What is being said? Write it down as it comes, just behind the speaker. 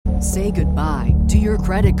Say goodbye to your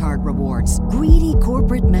credit card rewards. Greedy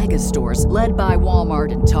corporate mega stores, led by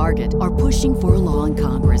Walmart and Target, are pushing for a law in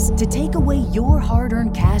Congress to take away your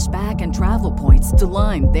hard-earned cash back and travel points to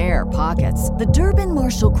line their pockets. The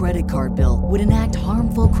Durbin-Marshall credit card bill would enact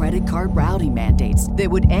harmful credit card routing mandates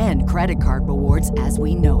that would end credit card rewards as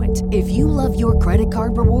we know it. If you love your credit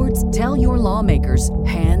card rewards, tell your lawmakers,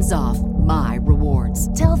 hands off my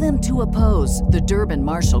rewards. Tell them to oppose the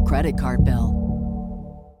Durbin-Marshall credit card bill.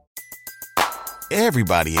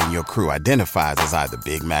 Everybody in your crew identifies as either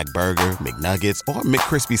Big Mac Burger, McNuggets, or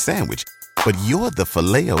McCrispy Sandwich. But you're the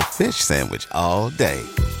Filet-O-Fish Sandwich all day.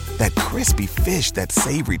 That crispy fish, that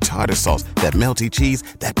savory tartar sauce, that melty cheese,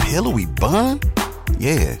 that pillowy bun.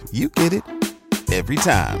 Yeah, you get it. Every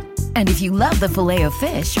time. And if you love the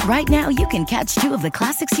Filet-O-Fish, right now you can catch two of the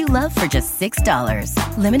classics you love for just $6.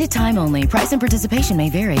 Limited time only. Price and participation may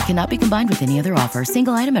vary. Cannot be combined with any other offer.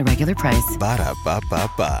 Single item at regular price.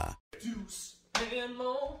 Ba-da-ba-ba-ba. Deuce and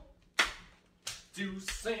Mo.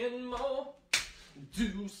 Deuce and Mo.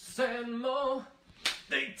 Deuce and Mo.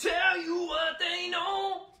 They tell you what they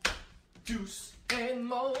know. Deuce and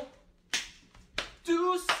Mo.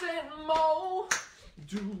 Deuce and Mo.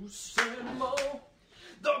 Deuce and Mo.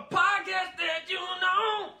 The podcast that you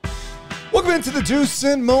know. Welcome into the Deuce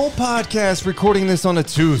and Mo podcast, recording this on a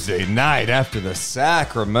Tuesday night after the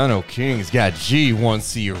Sacramento Kings got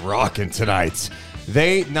G1C rocking tonight.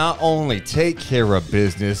 They not only take care of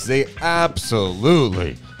business, they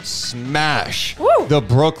absolutely smash the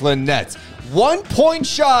Brooklyn Nets. 1 point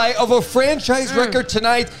shy of a franchise record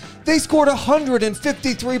tonight. They scored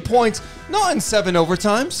 153 points, not in 7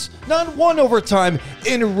 overtimes, not in 1 overtime,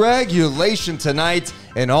 in regulation tonight.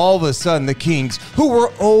 And all of a sudden, the Kings, who were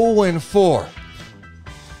 0-4,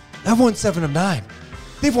 have won 7 of 9.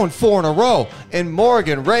 They've won 4 in a row. And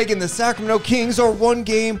Morgan, Reagan, the Sacramento Kings are 1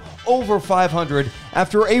 game over 500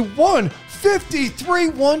 after a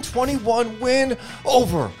 153-121 win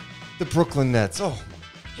over the Brooklyn Nets. Oh,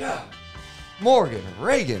 yeah. Morgan,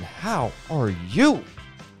 Reagan, how are you?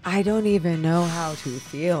 I don't even know how to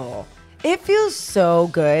feel. It feels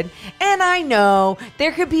so good. And I know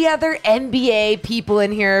there could be other NBA people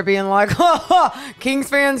in here being like, Kings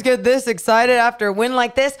fans get this excited after a win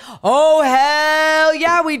like this? Oh, hell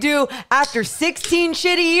yeah, we do. After 16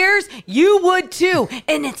 shitty years, you would too.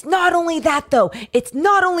 And it's not only that, though. It's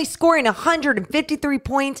not only scoring 153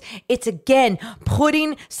 points. It's, again,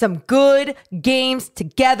 putting some good games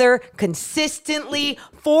together consistently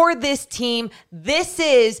for this team. This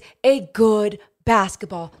is a good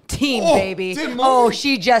basketball team, baby. Oh,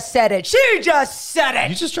 she just said it. She just said it.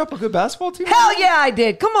 You just dropped a good basketball team? Hell yeah, I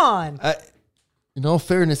did. Come on. In all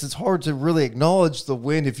fairness, it's hard to really acknowledge the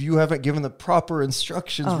win if you haven't given the proper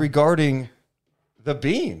instructions regarding the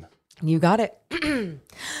beam. You got it.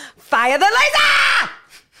 Fire the laser!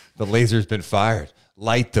 The laser's been fired.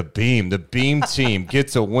 Light the beam. The beam team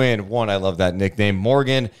gets a win. One, I love that nickname.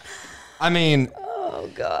 Morgan, I mean. Oh,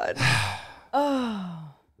 God. Oh.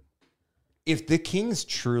 If the Kings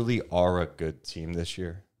truly are a good team this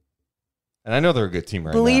year, and I know they're a good team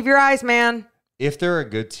right now. Believe your eyes, man. If they're a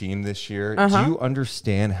good team this year, do you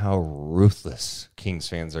understand how ruthless Kings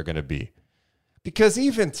fans are going to be? Because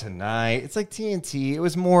even tonight, it's like TNT. It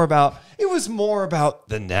was more about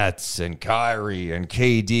the Nets and Kyrie and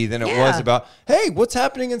KD than it was about, hey, what's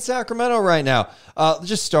happening in Sacramento right now? Let's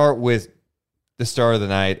just start with the star of the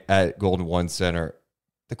night at Golden One Center.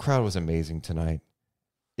 The crowd was amazing tonight.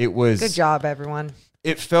 It was good job, everyone.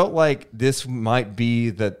 It felt like this might be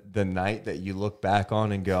the night that you look back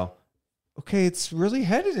on and go, okay, it's really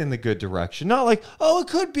headed in the good direction. Not like, oh, it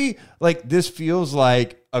could be. Like, this feels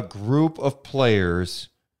like a group of players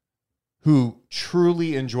who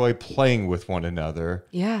truly enjoy playing with one another.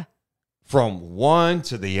 Yeah. From one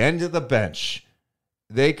to the end of the bench.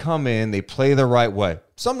 They come in, they play the right way.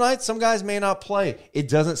 Some nights, some guys may not play. It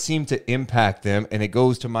doesn't seem to impact them, and it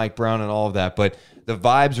goes to Mike Brown and all of that. But the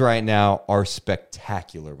vibes right now are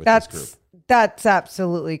spectacular with this group. That's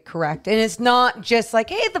absolutely correct. And it's not just like,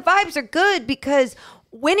 hey, the vibes are good because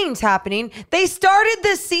winning's happening. They started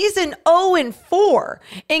this season 0-4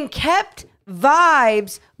 and kept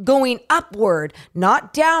vibes going upward,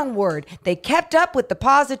 not downward. They kept up with the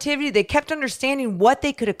positivity. They kept understanding what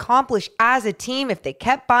they could accomplish as a team if they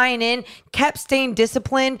kept buying in, kept staying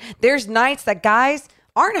disciplined. There's nights that guys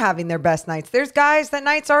aren't having their best nights. There's guys that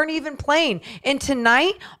nights aren't even playing. And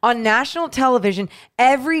tonight on national television,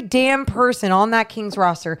 every damn person on that Kings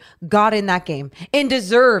roster got in that game and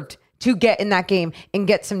deserved to get in that game and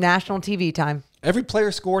get some national TV time. Every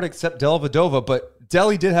player scored except Dellavedova, but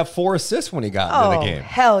Delly did have 4 assists when he got into the game.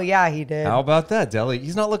 Hell yeah, he did. How about that, Delly?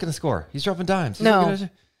 He's not looking to score. He's dropping dimes. No.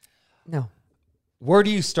 Where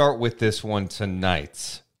do you start with this one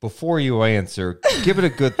tonight? Before you answer, give it a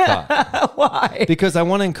good thought. Why? Because I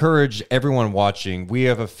want to encourage everyone watching. We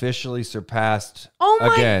have officially surpassed,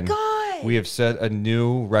 my God. We have set a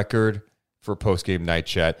new record for post-game night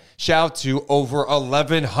chat. Shout out to over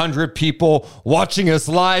 1,100 people watching us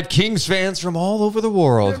live, Kings fans from all over the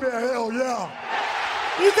world. Hell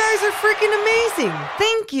yeah. You guys are freaking amazing.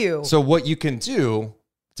 Thank you. So what you can do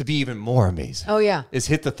to be even more amazing is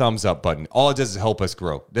hit the thumbs up button. All it does is help us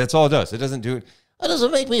grow. That's all it does. It doesn't do it. That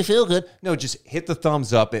doesn't make me feel good. No, just hit the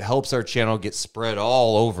thumbs up. It helps our channel get spread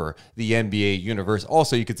all over the NBA universe.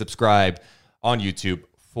 Also, you can subscribe on YouTube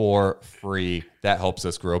for free. That helps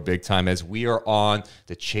us grow big time as we are on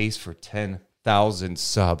the chase for 10,000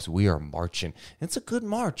 subs. We are marching. It's a good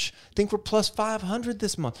march. I think we're plus 500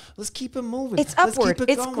 this month. Let's keep it moving. It's Let's upward. keep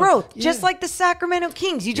it It's going. growth. Yeah. Just like the Sacramento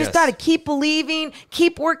Kings. You just Yes. got to keep believing,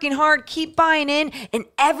 keep working hard, keep buying in, and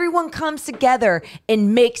everyone comes together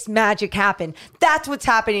and makes magic happen. That's what's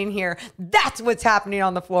happening here. That's what's happening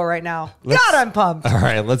on the floor right now. God, I'm pumped. All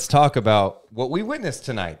right, let's talk about what we witnessed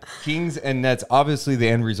tonight. Kings and Nets, obviously the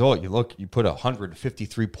end result. You put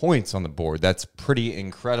 153 points on the board. That's pretty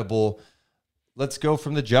incredible. Let's go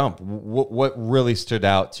from the jump. What really stood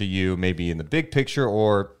out to you, maybe in the big picture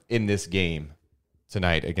or in this game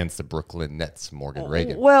tonight against the Brooklyn Nets, Morgan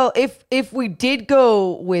Reagan? Well, if we did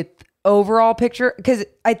go with overall picture, because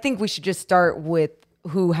I think we should just start with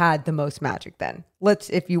who had the most magic then.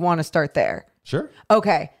 If you want to start there. Sure.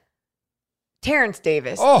 Okay. Terrence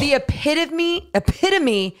Davis, Oh. the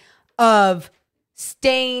epitome of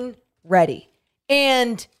staying ready.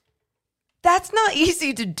 And that's not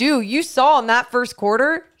easy to do. You saw in that first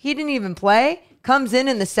quarter, he didn't even play. Comes in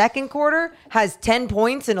the second quarter, has 10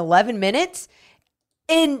 points in 11 minutes.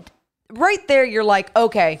 And right there, you're like,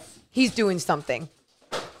 okay, he's doing something.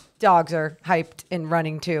 Dogs are hyped and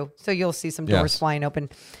running too. So you'll see some doors flying open.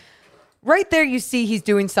 Right there, you see he's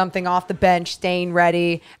doing something off the bench, staying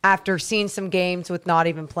ready after seeing some games with not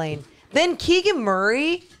even playing. Then Keegan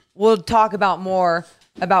Murray, we'll talk about more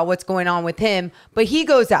about what's going on with him, but he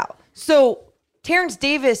goes out. So Terrence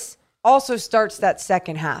Davis also starts that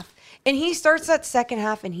second half. And he starts that second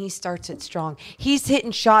half and he starts it strong. He's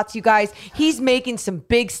hitting shots, you guys. He's making some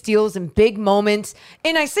big steals and big moments.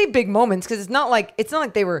 And I say big moments because it's not like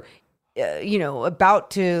they were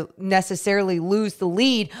about to necessarily lose the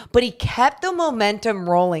lead, but he kept the momentum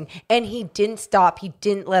rolling and he didn't stop. He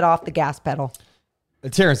didn't let off the gas pedal.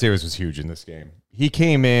 Terrence Davis was huge in this game. He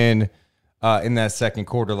came in that second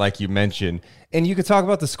quarter, like you mentioned. And you could talk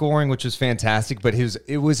about the scoring, which was fantastic, but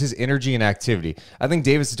it was his energy and activity. I think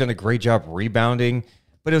Davis has done a great job rebounding,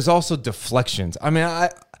 but it was also deflections. I mean,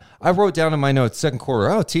 I wrote down in my notes, second quarter,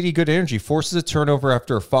 TD good energy, forces a turnover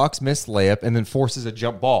after a Fox missed layup, and then forces a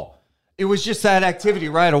jump ball. It was just that activity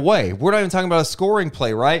right away. We're not even talking about a scoring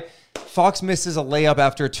play, right? Fox misses a layup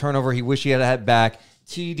after a turnover. He wished he had a head back.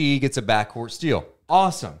 TD gets a backcourt steal.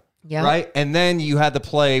 Awesome. Yeah. Right? And then you had the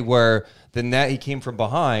play where he came from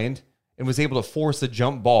behind and was able to force a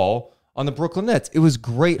jump ball on the Brooklyn Nets. It was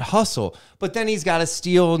great hustle. But then he's got a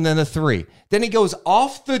steal and then a three. Then he goes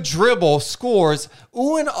off the dribble, scores,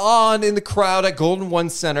 ooh and on in the crowd at Golden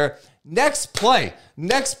One Center. Next play in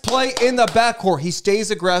the backcourt. He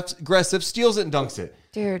stays aggressive, steals it, and dunks it.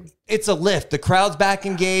 Dude. It's a lift. The crowd's back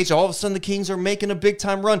engaged. All of a sudden, the Kings are making a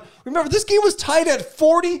big-time run. Remember, this game was tied at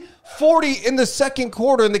 40-40 in the second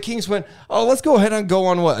quarter, and the Kings went, let's go ahead and go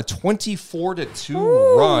on, a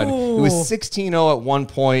 24-2 run. It was 16-0 at one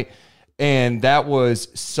point, and that was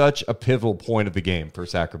such a pivotal point of the game for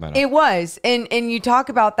Sacramento. It was. And you talk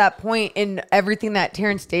about that point and everything that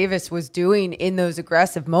Terrence Davis was doing in those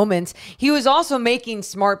aggressive moments. He was also making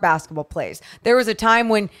smart basketball plays. There was a time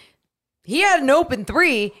when he had an open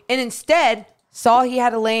three and instead saw he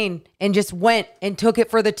had a lane and just went and took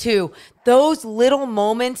it for the two. Those little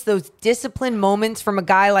moments, those disciplined moments from a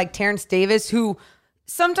guy like Terrence Davis, who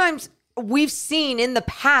sometimes we've seen in the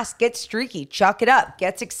past get streaky, chuck it up,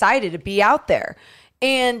 gets excited to be out there.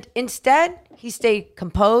 And instead, he stayed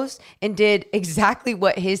composed and did exactly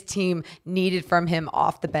what his team needed from him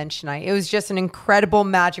off the bench tonight. It was just an incredible,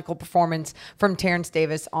 magical performance from Terrence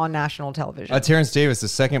Davis on national television. Terrence Davis, the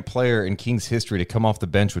second player in Kings history to come off the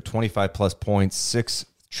bench with 25-plus points, 6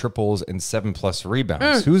 triples, and 7-plus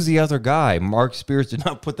rebounds. Who's the other guy? Mark Spears did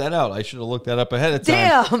not put that out. I should have looked that up ahead of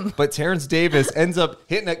time. Damn. But Terrence Davis ends up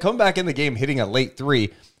come back in the game, hitting a late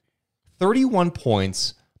three. 31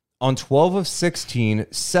 points on 12 of 16,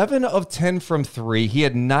 7 of 10 from 3. He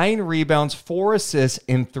had 9 rebounds, 4 assists,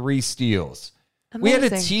 and 3 steals. Amazing. We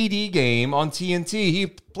had a TD game on TNT. He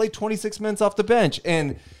played 26 minutes off the bench,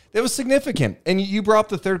 and it was significant. And you brought up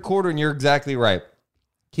the third quarter, and you're exactly right.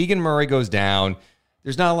 Keegan Murray goes down.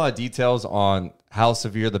 There's not a lot of details on how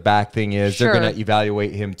severe the back thing is. Sure. They're going to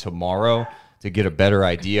evaluate him tomorrow to get a better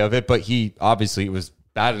idea of it. But he obviously, it was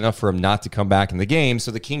bad enough for him not to come back in the game.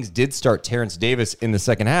 So the Kings did start Terrence Davis in the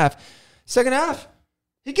second half. Second half,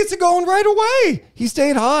 he gets it going right away. He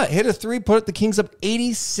stayed hot, hit a three, put the Kings up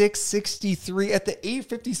 86-63 at the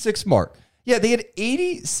 8:56 mark. Yeah, they had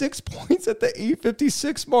 86 points at the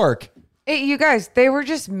 8:56 mark. Hey, you guys, they were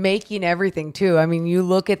just making everything too. I mean, you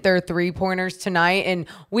look at their 3-pointers tonight, and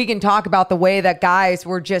we can talk about the way that guys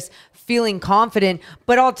were just feeling confident.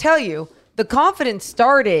 But I'll tell you, the confidence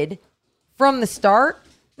started from the start,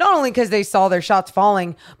 not only because they saw their shots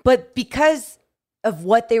falling, but because of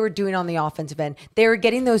what they were doing on the offensive end. They were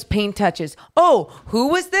getting those paint touches. Oh, who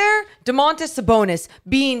was there? Domantas Sabonis,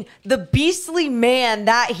 being the beastly man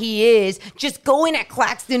that he is, just going at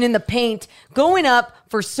Claxton in the paint, going up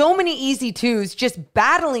for so many easy twos, just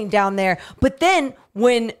battling down there. But then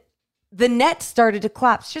when the net started to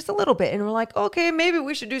collapse just a little bit, and we're like, okay, maybe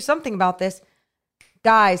we should do something about this.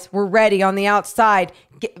 Guys, we're ready on the outside,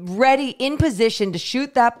 get ready in position to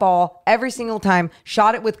shoot that ball every single time.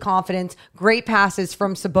 Shot it with confidence. Great passes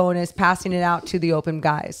from Sabonis, passing it out to the open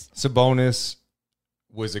guys. Sabonis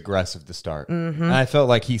was aggressive to start. And I felt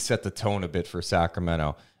like he set the tone a bit for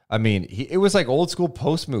Sacramento. I mean, it was like old school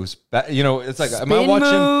post moves. You know, it's like, am I Spin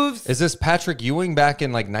watching? moves. Is this Patrick Ewing back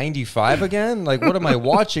in like 95 again? Like, what am I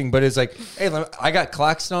watching? But it's like, hey, I got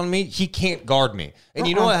Claxton on me. He can't guard me. And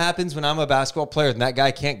you know what happens when I'm a basketball player and that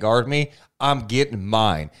guy can't guard me? I'm getting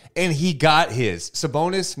mine. And he got his.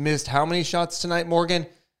 Sabonis missed how many shots tonight, Morgan?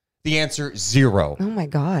 The answer, 0. Oh, my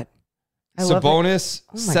God. I love it. Sabonis,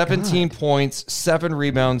 Oh my 17 God. points, 7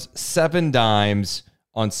 rebounds, 7 dimes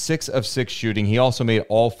on 6 of 6 shooting. He also made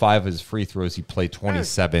all 5 of his free throws. He played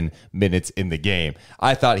 27 minutes in the game.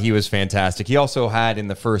 I thought he was fantastic. He also had in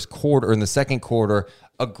the second quarter,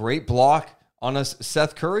 a great block on a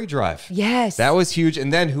Seth Curry drive. Yes. That was huge.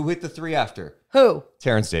 And then who hit the 3 after? Who?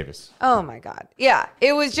 Terrence Davis. Oh, my God. Yeah.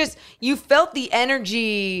 It was just, you felt the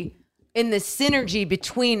energy and the synergy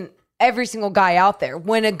between every single guy out there.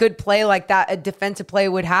 When a good play like that, a defensive play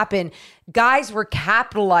would happen, guys were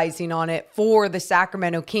capitalizing on it for the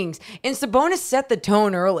Sacramento Kings. And Sabonis set the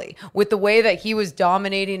tone early with the way that he was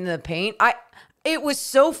dominating in the paint. It was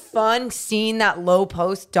so fun seeing that low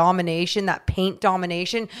post domination, that paint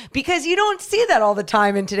domination, because you don't see that all the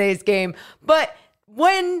time in today's game. But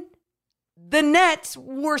when the Nets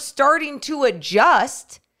were starting to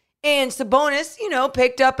adjust and Sabonis,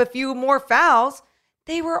 picked up a few more fouls,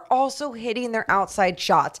 they were also hitting their outside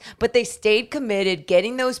shots, but they stayed committed,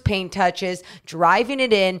 getting those paint touches, driving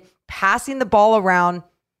it in, passing the ball around.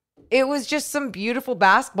 It was just some beautiful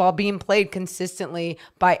basketball being played consistently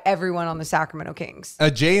by everyone on the Sacramento Kings.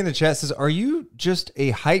 Jay in the chat says, are you just a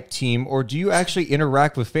hype team or do you actually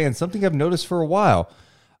interact with fans? Something I've noticed for a while.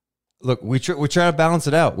 Look, we try to balance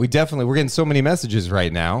it out. We're getting so many messages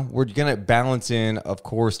right now. We're going to balance in, of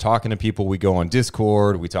course, talking to people. We go on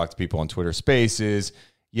Discord. We talk to people on Twitter Spaces.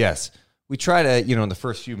 Yes, we try to, in the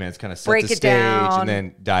first few minutes, kind of set Break the it stage down and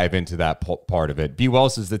then dive into that part of it. B.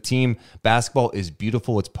 Wells says the team basketball is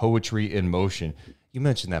beautiful. It's poetry in motion. You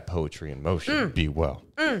mentioned that poetry in motion, B. Well.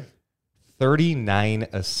 39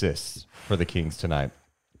 assists for the Kings tonight.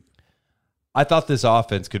 I thought this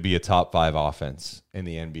offense could be a top 5 offense in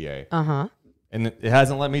the NBA. Uh-huh. And it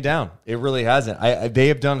hasn't let me down. It really hasn't. They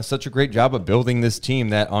have done such a great job of building this team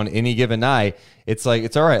that on any given night, it's like,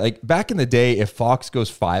 it's all right. Like back in the day, if Fox goes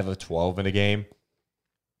 5 of 12 in a game,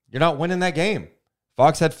 you're not winning that game.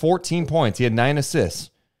 Fox had 14 points. He had 9 assists.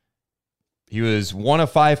 He was 1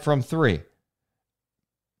 of 5 from 3.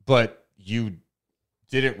 But you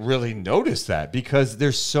didn't really notice that because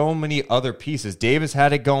there's so many other pieces. Davis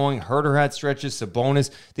had it going. Herter had stretches. Sabonis.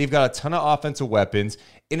 They've got a ton of offensive weapons,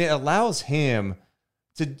 and it allows him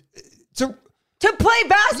to play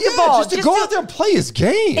basketball. just to go out there and play his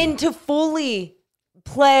game. And to fully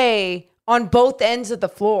play on both ends of the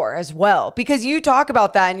floor as well. Because you talk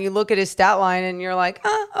about that and you look at his stat line and you're like,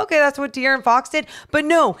 okay, that's what De'Aaron Fox did. But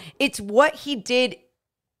no, it's what he did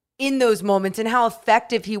in those moments and how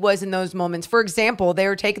effective he was in those moments. For example, they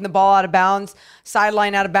were taking the ball out of bounds,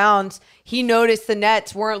 sideline out of bounds. He noticed the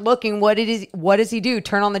Nets weren't looking. What does he do?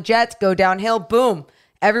 Turn on the jets, go downhill, boom.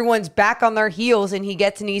 Everyone's back on their heels and he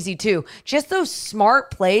gets an easy 2. Just those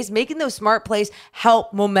smart plays, making those smart plays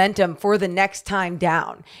help momentum for the next time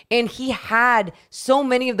down. And he had so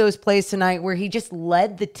many of those plays tonight where he just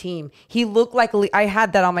led the team. He looked like I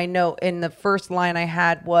had that on my note, and the first line I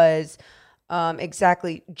had was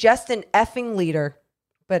exactly just an effing leader,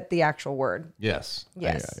 but the actual word. Yes.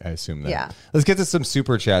 Yes. I assume that. Yeah. Let's get to some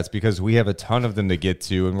super chats because we have a ton of them to get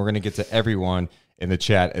to, and we're going to get to everyone in the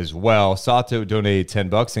chat as well. Sato donated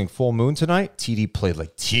 $10 saying full moon tonight. TD played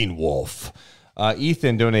like Teen Wolf.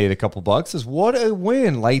 Ethan donated a couple bucks. Says, what a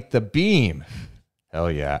win. Light the beam. Hell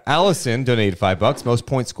yeah. Allison donated $5. Most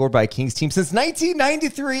points scored by a Kings team since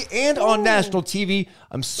 1993 and on national TV.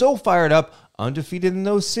 I'm so fired up. Undefeated in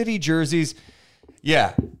those city jerseys.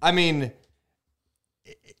 Yeah, I mean,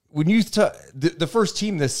 when you the first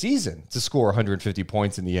team this season to score 150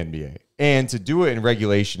 points in the NBA and to do it in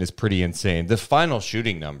regulation is pretty insane. The final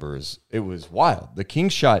shooting numbers, it was wild. The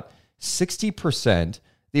Kings shot 60%.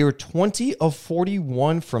 They were 20 of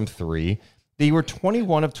 41 from three. They were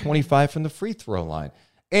 21 of 25 from the free throw line.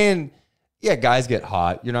 And yeah, guys get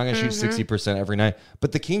hot. You're not going to shoot 60% every night.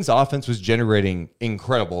 But the Kings offense was generating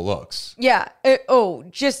incredible looks. Yeah.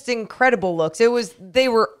 Just incredible looks. They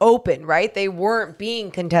were open, right? They weren't being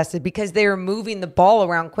contested because they were moving the ball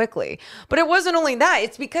around quickly. But it wasn't only that.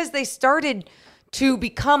 It's because they started to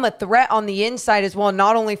become a threat on the inside as well,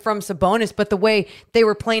 not only from Sabonis, but the way they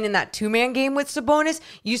were playing in that two-man game with Sabonis.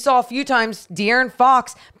 You saw a few times De'Aaron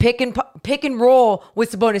Fox pick and roll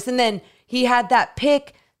with Sabonis. And then he had that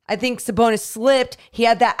pick. I think Sabonis slipped. He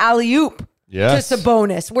had that alley-oop to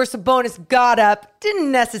Sabonis, where Sabonis got up,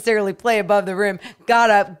 didn't necessarily play above the rim, got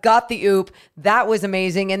up, got the oop. That was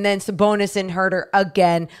amazing. And then Sabonis and Herter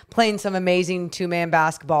again playing some amazing two-man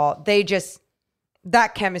basketball.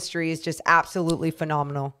 That chemistry is just absolutely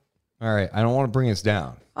phenomenal. All right, I don't want to bring us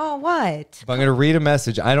down. Oh, what? But I'm going to read a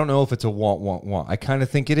message. I don't know if it's a want. I kind of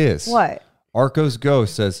think it is. What? Arco's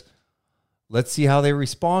Ghost says, let's see how they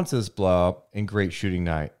respond to this blow-up and great shooting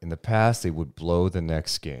night. In the past, they would blow the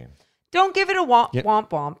next game. Don't give it a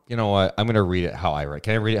womp. You know what? I'm going to read it how I read it.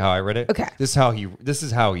 Can I read it how I read it? Okay. This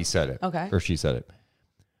is how he said it. Okay. Or she said it.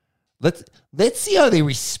 Let's see how they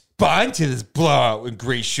respond to this blowout and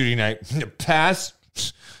great shooting night. In the past,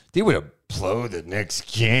 they would have blown the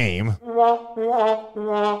next game. That's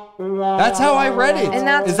how I read it. And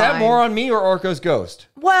that's is that fine. more on me or Arco's Ghost?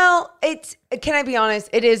 Well, can I be honest?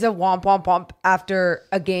 It is a womp after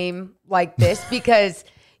a game like this because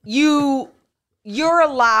you're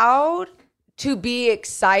allowed to be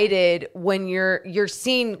excited when you're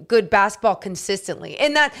seeing good basketball consistently.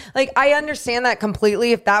 And that, like, I understand that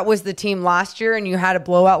completely. If that was the team last year and you had a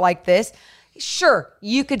blowout like this, sure,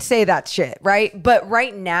 you could say that shit, right? But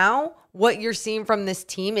right now, what you're seeing from this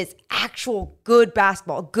team is actual good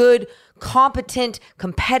basketball, good, competent,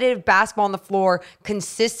 competitive basketball on the floor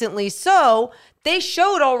consistently. So they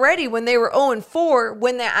showed already when they were 0-4,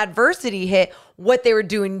 when the adversity hit, what they were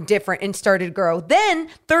doing different and started to grow. Then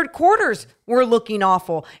third quarters were looking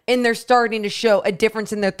awful, and they're starting to show a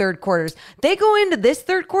difference in their third quarters. They go into this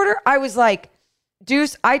third quarter, I was like,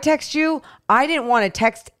 Deuce, I text you. I didn't want to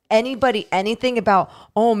text anybody anything about,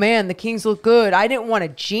 oh man, the Kings look good. I didn't want to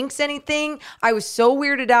jinx anything. I was so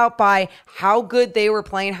weirded out by how good they were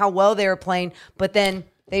playing, how well they were playing, but then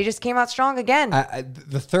they just came out strong again.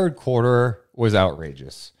 The third quarter was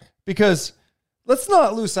outrageous because let's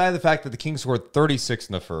not lose sight of the fact that the Kings scored 36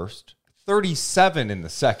 in the first, 37 in the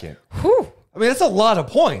second. Whew. I mean, that's a lot of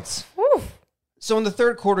points. Whew. So in the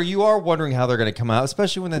third quarter, you are wondering how they're going to come out,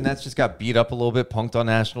 especially when the Nets just got beat up a little bit, punked on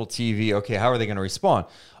national TV. Okay, how are they going to respond?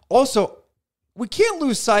 Also, we can't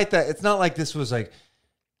lose sight that it's not like this was like,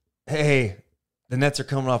 hey, the Nets are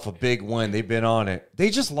coming off a big win. They've been on it. They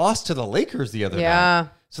just lost to the Lakers the other night.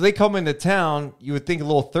 So they come into town, you would think a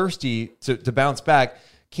little thirsty to bounce back.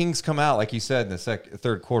 Kings come out, like you said, in the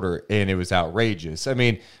third quarter, and it was outrageous. I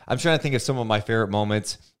mean, I'm trying to think of some of my favorite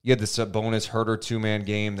moments. You had the Sabonis Herter two-man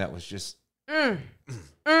game that was just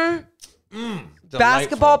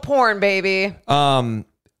Basketball porn, baby.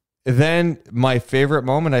 Then my favorite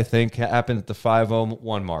moment, I think, happened at the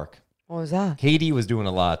 5:01 mark. What was that? KD was doing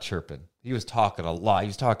a lot of chirping. He was talking a lot. He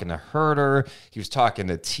was talking to Herter. He was talking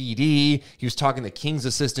to TD. He was talking to Kings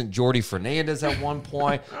assistant Jordy Fernandez at one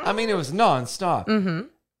point. I mean, it was nonstop. Mm-hmm.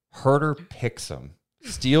 Herter picks him,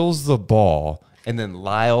 steals the ball, and then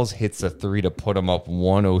Lyles hits a three to put him up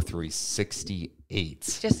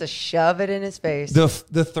 103-68. Just to shove it in his face. The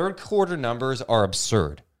third quarter numbers are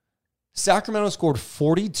absurd. Sacramento scored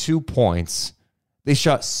 42 points. They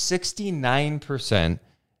shot 69%,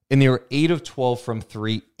 and they were 8 of 12 from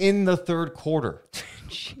three in the third quarter.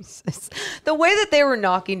 Jesus. The way that they were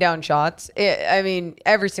knocking down shots, I mean,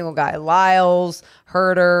 every single guy, Lyles,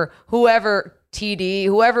 Herter, whoever, TD,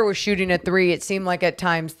 whoever was shooting a three, it seemed like at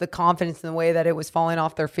times the confidence in the way that it was falling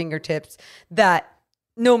off their fingertips, that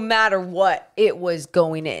no matter what it was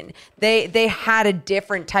going in. They had a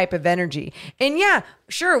different type of energy. And yeah,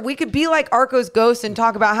 sure, we could be like Arco's Ghost and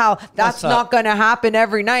talk about how that's not going to happen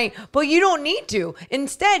every night, but you don't need to.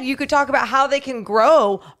 Instead, you could talk about how they can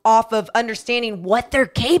grow off of understanding what they're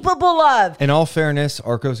capable of. In all fairness,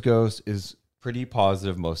 Arco's Ghost is pretty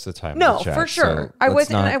positive most of the time. No, in the chat, for sure. so I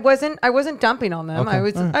wasn't dumping on them.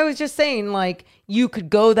 Okay, I was just saying like you could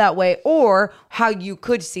go that way, or how you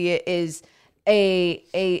could see it is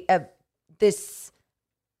this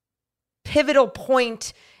pivotal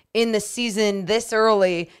point in the season this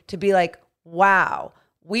early to be like, wow,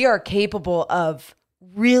 we are capable of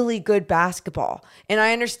really good basketball. And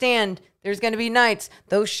I understand there's going to be nights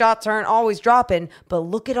those shots aren't always dropping, but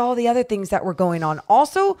look at all the other things that were going on.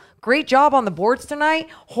 Also, great job on the boards tonight,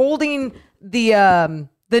 holding the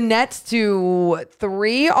Nets to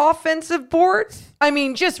 3 offensive boards. I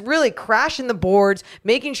mean, just really crashing the boards,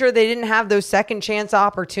 making sure they didn't have those second chance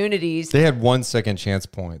opportunities. They had 1 second chance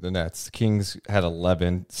point, the Nets. The Kings had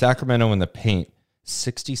 11. Sacramento in the paint,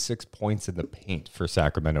 66 points in the paint for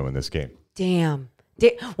Sacramento in this game. Damn.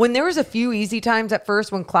 When there was a few easy times at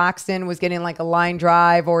first when Claxton was getting like a line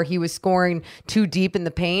drive or he was scoring too deep in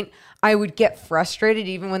the paint, I would get frustrated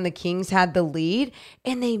even when the Kings had the lead,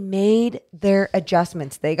 and they made their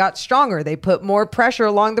adjustments. They got stronger. They put more pressure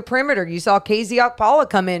along the perimeter. You saw KZ Okpala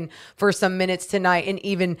come in for some minutes tonight and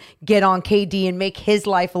even get on KD and make his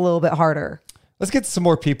life a little bit harder. Let's get some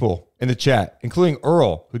more people in the chat, including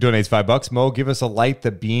Earl, who donates $5. Mo, give us a light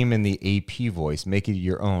the beam in the AP voice. Make it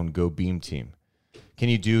your own. Go Beam Team. Can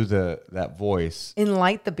you do that voice? In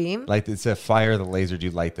Light the Beam? Like it said, fire the laser, do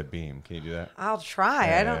light the beam. Can you do that? I'll try.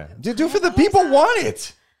 Yeah, I don't. Yeah. Do it for the people want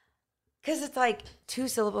it. Because it's like 2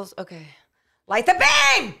 syllables. Okay. Light the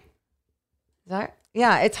beam! Is that?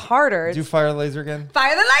 Yeah, it's harder. Do fire the laser again.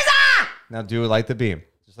 Fire the laser! Now do light the beam.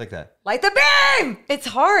 Just like that. Light the beam! It's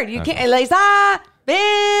hard. You can't. Laser!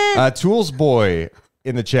 Beam! Tools Boy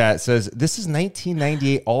in the chat says, this is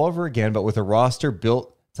 1998 all over again, but with a roster built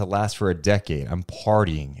to last for a decade. I'm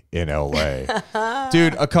partying in LA.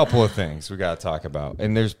 Dude, a couple of things we got to talk about.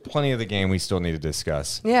 And there's plenty of the game we still need to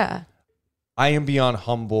discuss. Yeah. I am beyond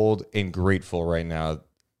humbled and grateful right now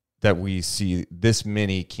that we see this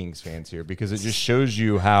many Kings fans here, because it just shows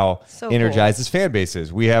you how energized this fan base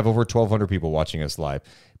is. We have over 1,200 people watching us live.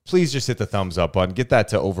 Please just hit the thumbs up button. Get that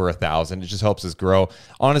to over 1,000. It just helps us grow.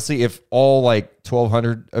 Honestly, if all like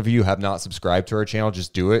 1,200 of you have not subscribed to our channel,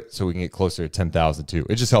 just do it so we can get closer to 10,000 too.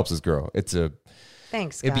 It just helps us grow. Thanks,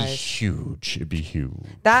 guys. It'd be huge. It'd be huge.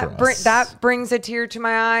 That brings a tear to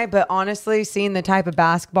my eye. But honestly, seeing the type of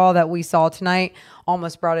basketball that we saw tonight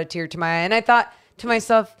almost brought a tear to my eye. And I thought to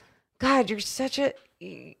myself, God, you're such a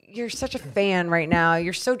fan right now.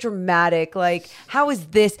 You're so dramatic. Like, how is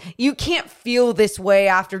this? You can't feel this way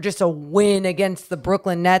after just a win against the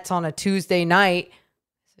Brooklyn Nets on a Tuesday night.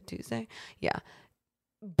 Is it Tuesday? Yeah.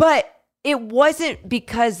 But it wasn't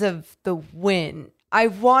because of the win. I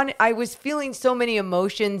was feeling so many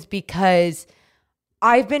emotions because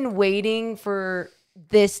I've been waiting for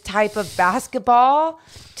this type of basketball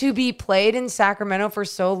to be played in Sacramento for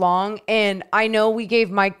so long. And I know we gave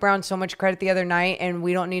Mike Brown so much credit the other night, and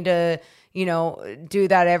we don't need to, do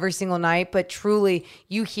that every single night. But truly,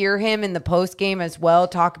 you hear him in the post game as well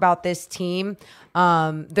talk about this team,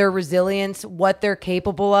 their resilience, what they're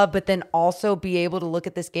capable of, but then also be able to look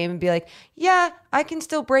at this game and be like, yeah, I can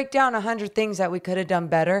still break down 100 things that we could have done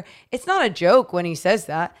better. It's not a joke when he says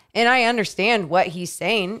that. And I understand what he's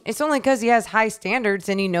saying. It's only because he has high standards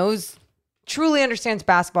and he truly understands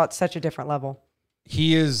basketball at such a different level.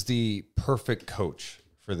 He is the perfect coach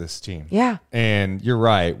for this team. Yeah. And you're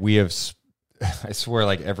right. We have, I swear,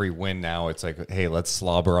 like every win now, it's like, hey, let's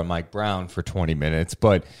slobber on Mike Brown for 20 minutes.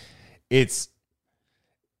 But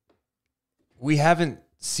we haven't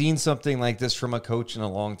seen something like this from a coach in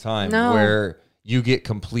a long time, where you get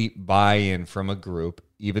complete buy-in from a group,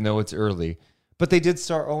 even though it's early. But they did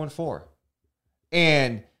start 0-4.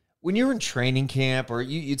 And when you're in training camp or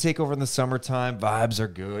you take over in the summertime, vibes are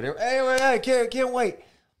good. Hey, can't wait.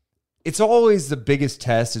 It's always the biggest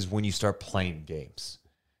test is when you start playing games.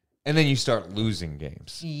 And then you start losing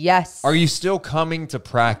games. Yes. Are you still coming to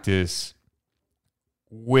practice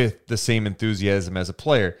with the same enthusiasm as a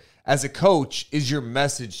player? As a coach, is your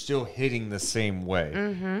message still hitting the same way?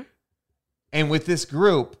 Mm-hmm. And with this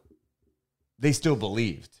group, they still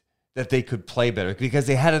believed that they could play better because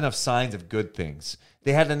they had enough signs of good things.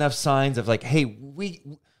 They had enough signs of like, hey, we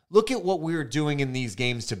look at what we were doing in these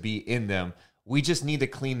games to be in them. We just need to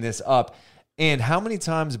clean this up. And how many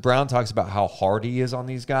times Brown talks about how hard he is on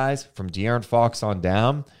these guys, from De'Aaron Fox on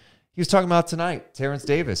down. He was talking about tonight, Terrence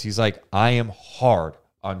Davis. He's like, I am hard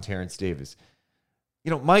on Terrence Davis.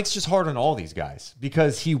 Mike's just hard on all these guys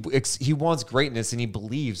because he wants greatness and he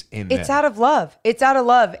believes in them. It's out of love. It's out of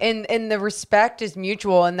love. And the respect is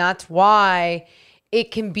mutual. And that's why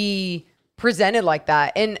it can be presented like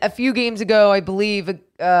that. And a few games ago, I believe,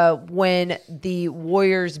 when the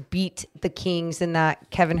Warriors beat the Kings in that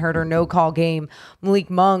Kevin Huerter no-call game, Malik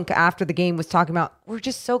Monk, after the game, was talking about, we're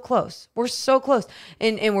just so close. We're so close.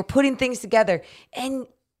 And we're putting things together. And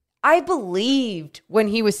I believed when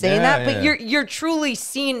he was saying that, but you're truly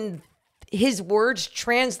seeing his words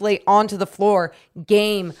translate onto the floor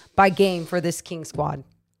game by game for this King squad.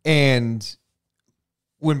 And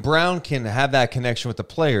when Brown can have that connection with the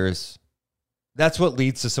players, that's what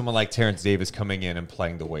leads to someone like Terrence Davis coming in and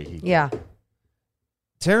playing the way he did. Yeah.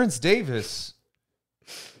 Terrence Davis,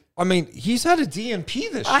 he's had a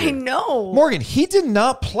DNP this year. I know. Morgan, he did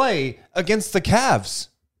not play against the Cavs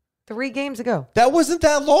 3 games ago. That wasn't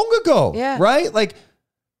that long ago. Yeah. Right? Like,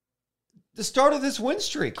 the start of this win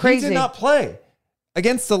streak. Crazy. He did not play.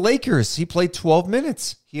 Against the Lakers, he played 12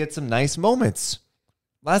 minutes. He had some nice moments.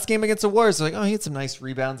 Last game against the Warriors, he had some nice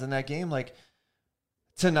rebounds in that game. Like,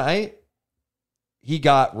 tonight, he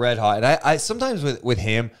got red hot. And I sometimes with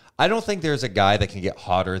him, I don't think there's a guy that can get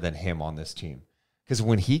hotter than him on this team. Because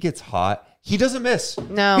when he gets hot, he doesn't miss.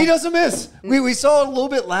 No. He doesn't miss. We saw it a little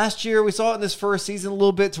bit last year. We saw it in this first season a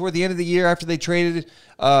little bit toward the end of the year after they traded,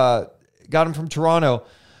 got him from Toronto.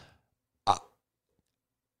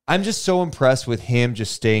 I'm just so impressed with him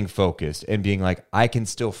just staying focused and being like, I can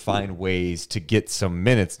still find ways to get some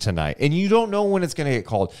minutes tonight. And you don't know when it's going to get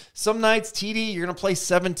called. Some nights, TD, you're going to play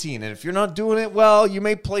 17. And if you're not doing it well, you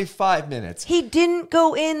may play 5 minutes. He didn't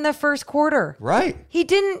go in the first quarter. Right. He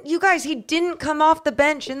didn't come off the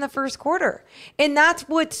bench in the first quarter. And that's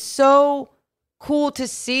what's so cool to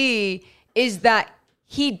see is that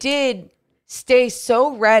he did stay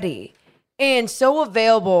so ready and so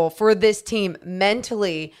available for this team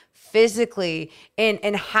mentally, physically,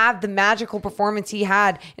 and have the magical performance he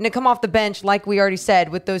had. And to come off the bench, like we already said,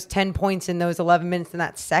 with those 10 points in those 11 minutes in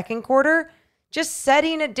that second quarter, just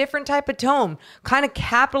setting a different type of tone, kind of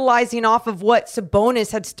capitalizing off of what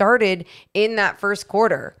Sabonis had started in that first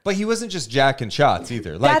quarter. But he wasn't just jacking shots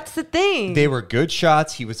either. That's the thing. They were good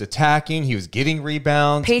shots. He was attacking. He was getting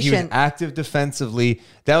rebounds. He was Patient. active defensively.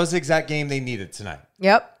 That was the exact game they needed tonight.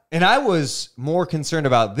 Yep. And I was more concerned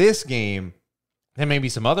about this game than maybe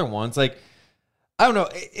some other ones. Like, I don't know.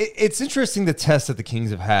 It's interesting the test that the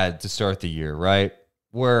Kings have had to start the year, right?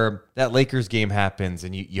 Where that Lakers game happens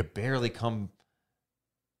and you barely come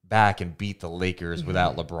back and beat the Lakers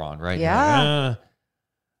without LeBron, right? Yeah. Like,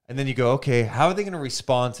 and then you go, okay, how are they going to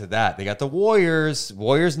respond to that? They got the Warriors.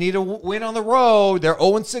 Warriors need a win on the road. They're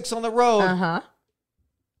 0-6 on the road. Uh-huh.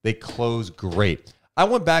 They close great. I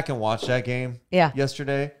went back and watched that game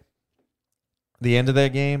yesterday. The end of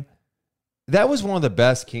that game. That was one of the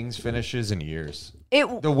best Kings finishes in years.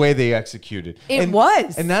 The way they executed. It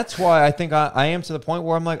was. And that's why I think I am to the point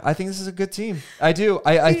where I'm like, I think this is a good team. I do.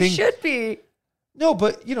 I think should be. No,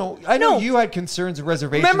 but I know you had concerns and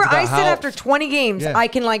reservations. Remember, about I said after 20 games, I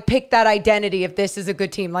can pick that identity if this is a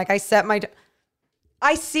good team. Like I set my,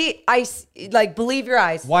 believe your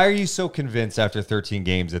eyes. Why are you so convinced after 13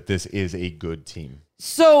 games that this is a good team?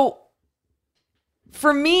 So,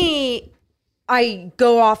 for me, I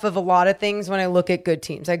go off of a lot of things when I look at good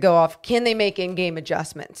teams. I go off, can they make in-game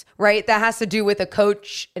adjustments, right? That has to do with a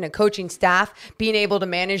coach and a coaching staff being able to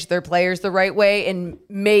manage their players the right way and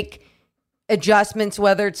make adjustments,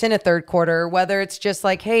 whether it's in a third quarter, whether it's just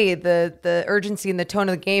like, hey, the urgency and the tone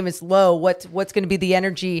of the game is low. What's going to be the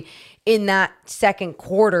energy in that second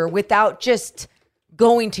quarter without just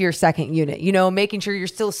going to your second unit, making sure you're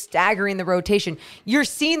still staggering the rotation. You're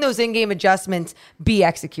seeing those in-game adjustments be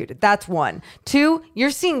executed. That's 1. 2, you're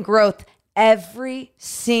seeing growth every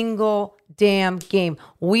single damn game.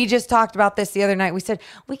 We just talked about this the other night. We said,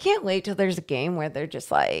 we can't wait till there's a game where they're just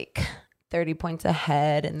 30 points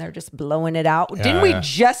ahead and they're just blowing it out. Didn't we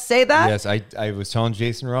just say that? Yes, I was telling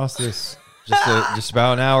Jason Ross this just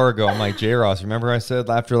about an hour ago. I'm like, J. Ross, remember I said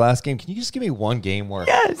after last game, can you just give me one game where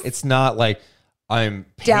it's not like I'm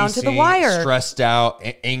pacing, down to the wire, stressed out,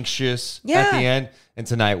 anxious at the end? And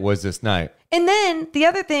tonight was this night. And then the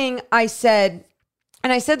other thing I said,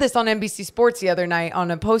 and I said this on NBC Sports the other night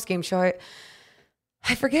on a post-game show,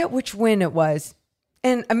 I forget which win it was.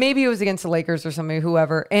 And maybe it was against the Lakers or somebody,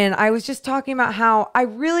 whoever. And I was just talking about how I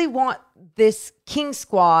really want this King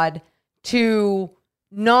squad to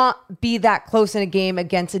not be that close in a game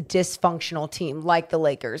against a dysfunctional team like the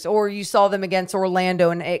Lakers. Or you saw them against Orlando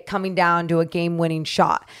and it coming down to a game-winning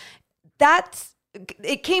shot.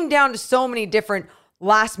 It came down to so many different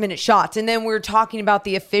last minute shots. And then we're talking about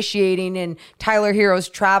the officiating and Tyler Hero's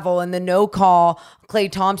travel and the no call,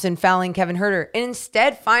 Klay Thompson fouling Kevin Huerter. And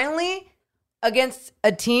instead, finally, against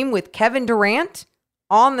a team with Kevin Durant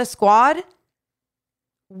on the squad,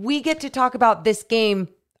 we get to talk about this game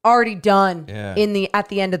already done at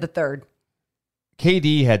the end of the third.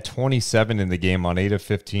 KD had 27 in the game on 8 of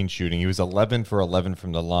 15 shooting. He was 11 for 11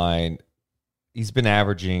 from the line. He's been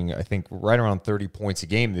averaging, I think, right around 30 points a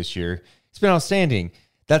game this year. He's been outstanding.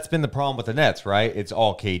 That's been the problem with the Nets, right? It's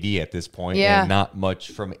all KD at this point and not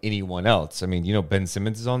much from anyone else. I mean, Ben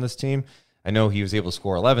Simmons is on this team. I know he was able to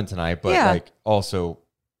score 11 tonight, but also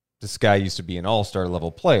this guy used to be an all-star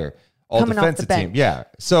level player, all coming defensive off the team. bench. Yeah.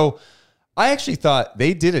 So I actually thought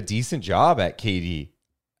they did a decent job at KD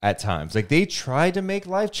at times. Like, they tried to make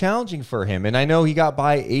life challenging for him. And I know he got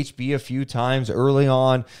by HB a few times early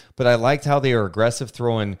on, but I liked how they were aggressive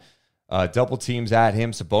throwing double teams at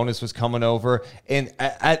him. Sabonis was coming over. And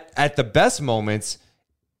at the best moments,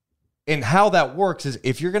 and how that works is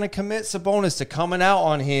if you're going to commit Sabonis to coming out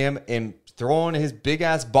on him and throwing his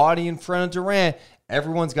big-ass body in front of Durant,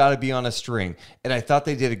 everyone's got to be on a string. And I thought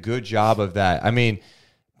they did a good job of that. I mean,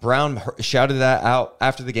 Brown shouted that out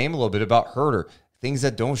after the game a little bit about Huerter. Things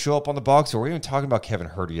that don't show up on the box. Or we're even talking about Kevin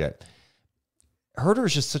Huerter yet. Huerter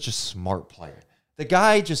is just such a smart player. The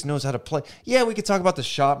guy just knows how to play. Yeah, we could talk about the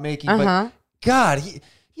shot making, but God, he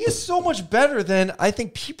is so much better than I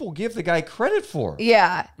think people give the guy credit for.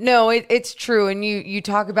 Yeah, no, it's true. And you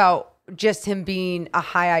talk about just him being a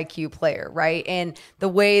high IQ player, right? And the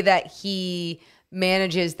way that he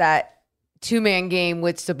manages that two-man game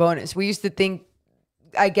with Sabonis. We used to think,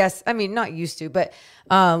 not used to, but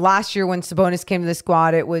last year when Sabonis came to the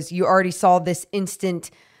squad, it was, you already saw this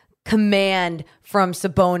instant command from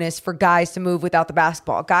Sabonis for guys to move without the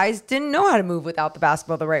basketball. Guys didn't know how to move without the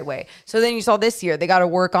basketball the right way. So then you saw this year, they got to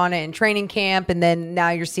work on it in training camp. And then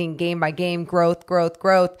now you're seeing game by game growth.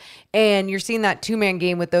 And you're seeing that two-man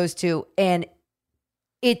game with those two. And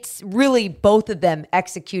it's really both of them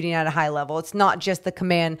executing at a high level. It's not just the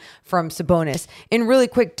command from Sabonis. And really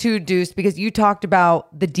quick too, Deuce, because you talked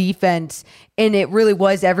about the defense and it really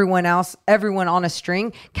was everyone on a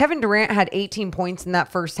string. Kevin Durant had 18 points in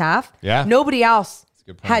that first half. Yeah. Nobody else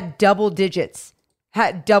had double digit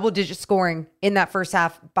scoring in that first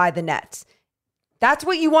half by the Nets. That's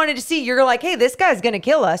what you wanted to see. You're like, hey, this guy's going to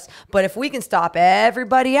kill us. But if we can stop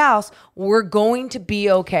everybody else, we're going to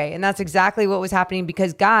be okay. And that's exactly what was happening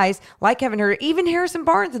because guys like Kevin Huerter, even Harrison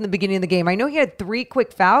Barnes in the beginning of the game, I know he had 3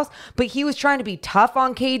 quick fouls, but he was trying to be tough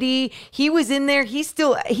on KD. He was in there. He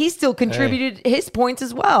still contributed his points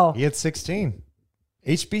as well. He had 16.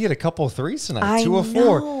 HB had a couple of threes tonight, 2 of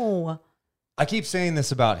 4. Know. I keep saying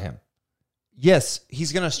this about him. Yes,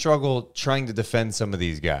 he's going to struggle trying to defend some of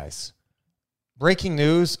these guys. Breaking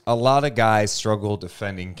news, a lot of guys struggle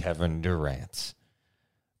defending Kevin Durant.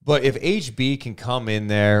 But if HB can come in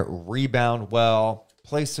there, rebound well,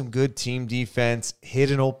 play some good team defense, hit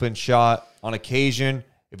an open shot on occasion,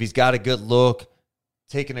 if he's got a good look,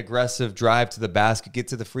 take an aggressive drive to the basket, get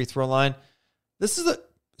to the free throw line, this is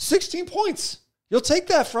 16 points. You'll take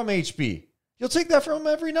that from HB. You'll take that from him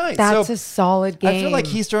every night. That's a solid game. I feel like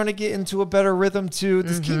he's starting to get into a better rhythm, too.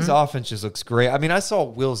 This Kings offense just looks great. I mean, I saw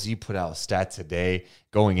Will Z put out a stat today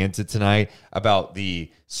going into tonight about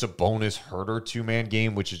the Sabonis Huerter two-man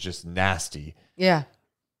game, which is just nasty. Yeah.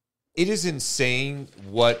 It is insane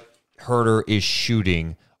what Huerter is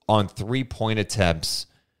shooting on three-point attempts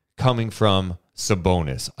coming from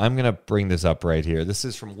Sabonis. I'm going to bring this up right here. This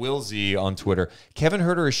is from Will Z on Twitter. Kevin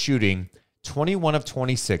Huerter is shooting 21 of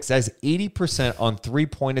 26. That is 80% on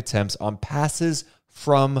three-point attempts on passes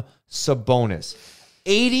from Sabonis.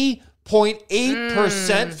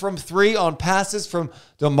 80.8% from three on passes from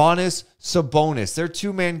Domantas Sabonis. Their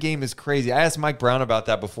two-man game is crazy. I asked Mike Brown about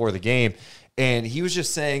that before the game, and he was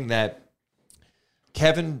just saying that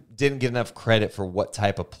Kevin didn't get enough credit for what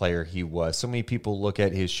type of player he was. So many people look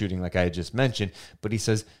at his shooting like I just mentioned, but he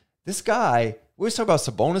says, this guy, we always talk about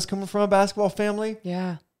Sabonis coming from a basketball family.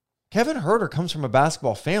 Yeah. Kevin Huerter comes from a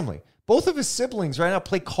basketball family. Both of his siblings right now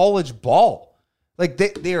play college ball. Like,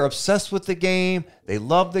 they are obsessed with the game. They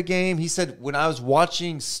love the game. He said, when I was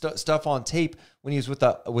watching stuff on tape when he was with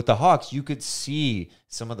the Hawks, you could see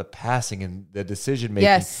some of the passing and the decision making.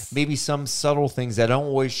 Yes. Maybe some subtle things that don't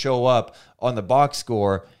always show up on the box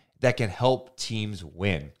score that can help teams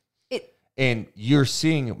win. And you're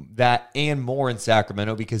seeing that and more in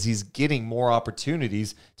Sacramento because he's getting more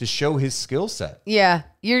opportunities to show his skill set. Yeah,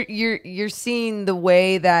 you're seeing the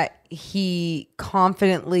way that he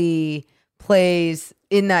confidently plays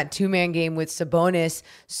in that two-man game with Sabonis.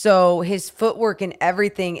 So his footwork and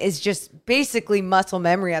everything is just basically muscle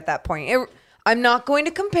memory at that point. I'm not going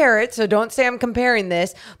to compare it, so don't say I'm comparing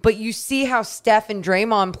this, but you see how Steph and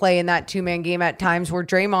Draymond play in that two-man game at times where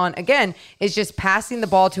Draymond, again, is just passing the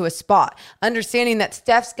ball to a spot, understanding that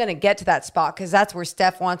Steph's going to get to that spot because that's where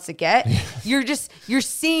Steph wants to get. You're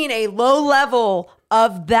seeing a low level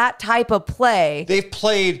of that type of play. They've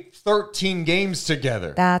played 13 games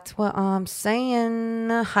together. That's what I'm saying.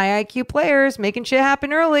 High IQ players making shit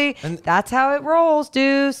happen early. And that's how it rolls,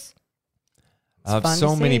 Deuce. I have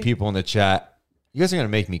so many people in the chat. You guys are going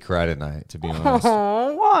to make me cry tonight, to be honest.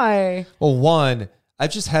 Oh, why? Well, one, I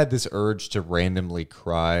just had this urge to randomly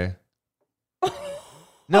cry.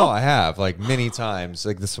 No, I have, like, many times.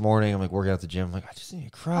 Like, this morning, I'm, like, working out at the gym. I'm like, I just need to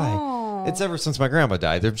cry. Oh. It's ever since my grandma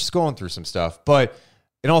died. They're just going through some stuff. But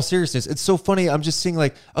in all seriousness, it's so funny. I'm just seeing,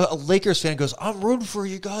 like, a Lakers fan goes, I'm rooting for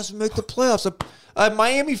you guys to make the playoffs. A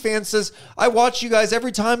Miami fan says, I watch you guys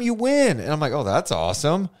every time you win. And I'm like, oh, that's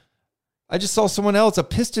awesome. I just saw someone else, a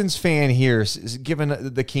Pistons fan here, giving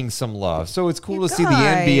the Kings some love. So it's cool to see the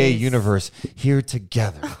NBA universe here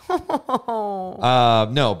together.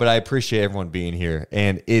 No, but I appreciate everyone being here.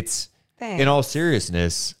 And it's, in all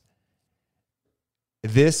seriousness,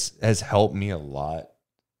 this has helped me a lot.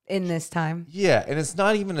 In this time. Yeah, and it's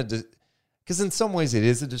not even because in some ways it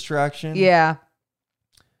is a distraction. Yeah.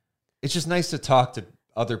 It's just nice to talk to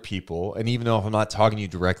other people, and even though if I'm not talking to you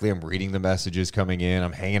directly, I'm reading the messages coming in,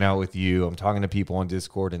 I'm hanging out with you, I'm talking to people on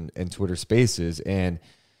Discord and Twitter Spaces, and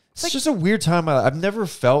it's just a weird time. I've never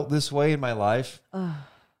felt this way in my life.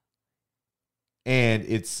 And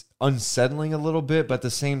it's unsettling a little bit, but at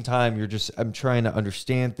the same time, I'm trying to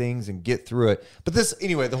understand things and get through it. But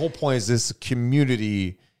anyway, the whole point is this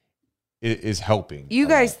community is helping. You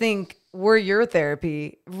guys think we're your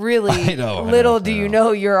therapy. Really, I know, little do you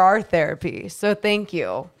know you're our therapy. So thank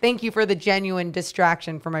you. Thank you for the genuine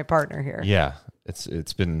distraction for my partner here. Yeah,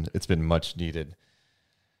 it's been much needed.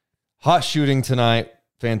 Hot shooting tonight.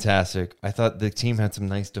 Fantastic. I thought the team had some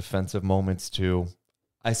nice defensive moments too.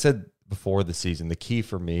 I said before the season, the key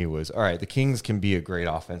for me was, all right, the Kings can be a great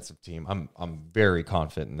offensive team. I'm very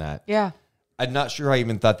confident in that. Yeah. I'm not sure I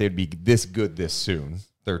even thought they'd be this good this soon,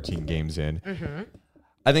 13 games in. Mm-hmm.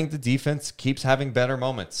 I think the defense keeps having better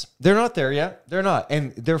moments. They're not there yet. They're not.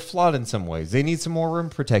 And they're flawed in some ways. They need some more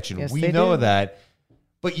rim protection. Yes, we they know do. that.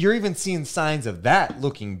 But you're even seeing signs of that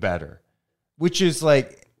looking better, which is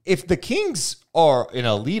like, if the Kings are an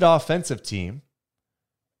elite offensive team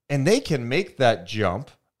and they can make that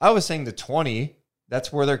jump, I was saying the 20,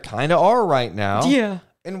 that's where they're kind of are right now. Yeah.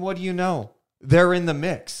 And what do you know? They're in the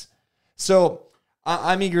mix. So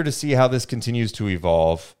I'm eager to see how this continues to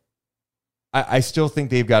evolve. I still think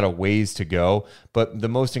they've got a ways to go, but the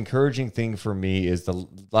most encouraging thing for me is the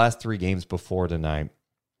last 3 games before tonight,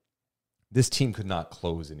 this team could not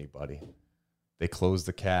close anybody. They closed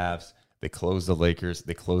the Cavs, they closed the Lakers,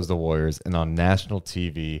 they closed the Warriors, and on national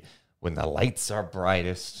TV, when the lights are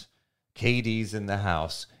brightest, KD's in the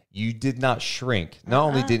house, you did not shrink. Not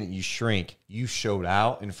only didn't you shrink, you showed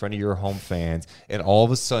out in front of your home fans, and all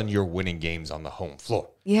of a sudden you're winning games on the home floor.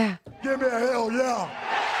 Yeah. Give me a hell yeah.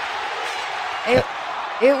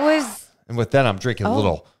 It was. And with that, I'm drinking a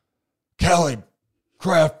little Cali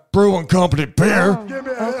Craft Brewing Company beer. Give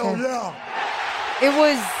me a hell yeah. It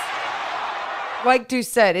was, like Deuce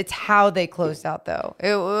said, it's how they closed out, though.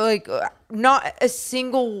 It like not a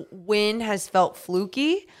single win has felt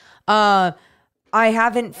fluky. I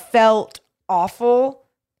haven't felt awful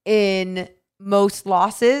in most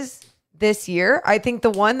losses this year. I think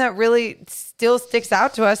the one that really still sticks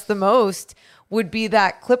out to us the most would be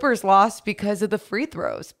that Clippers loss because of the free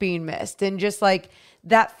throws being missed. And just like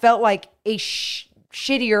that felt like a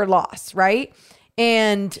shittier loss, right?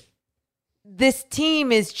 And this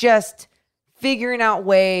team is just figuring out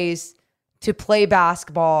ways to play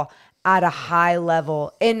basketball at a high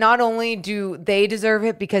level. And not only do they deserve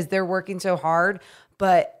it because they're working so hard,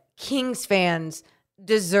 but Kings fans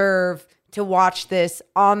deserve to watch this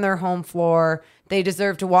on their home floor. They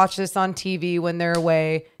deserve to watch this on TV when they're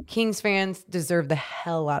away. Kings fans deserve the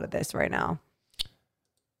hell out of this right now.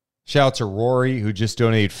 Shout out to Rory, who just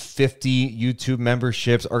donated 50 YouTube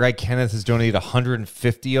memberships. Our guy Kenneth has donated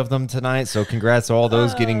 150 of them tonight. So congrats to all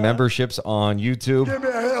those getting memberships on YouTube. Give me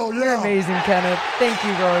a hell You're yeah. amazing, Kenneth. Thank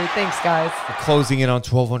you, Rory. Thanks, guys. We're closing in on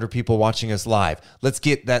 1,200 people watching us live. Let's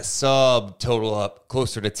get that sub total up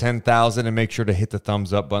closer to 10,000 and make sure to hit the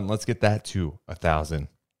thumbs up button. Let's get that to 1,000.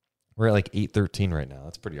 We're at like 813 right now.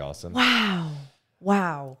 That's pretty awesome.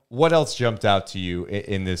 Wow. What else jumped out to you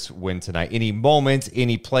in this win tonight? Any moments,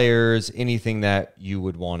 any players, anything that you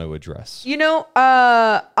would want to address? You know,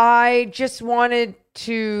 I just wanted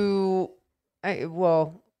to,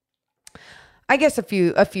 I guess a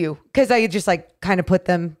few, because I just like kind of put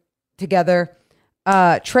them together.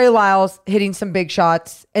 Trey Lyles hitting some big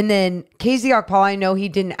shots. And then KZ Okpala, I know he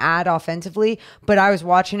didn't add offensively, but I was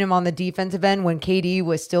watching him on the defensive end when KD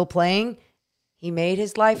was still playing. He made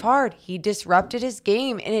his life hard. He disrupted his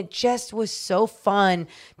game. And it just was so fun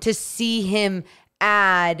to see him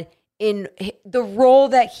add in the role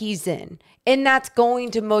that he's in. And that's going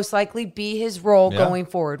to most likely be his role going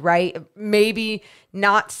forward, right? Maybe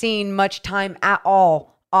not seeing much time at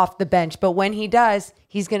all off the bench. But when he does,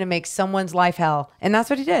 he's going to make someone's life hell. And that's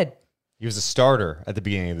what he did. He was a starter at the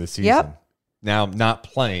beginning of the season. Yep. Now, not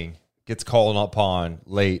playing, gets called upon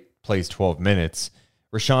late, plays 12 minutes.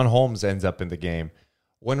 Rashawn Holmes ends up in the game.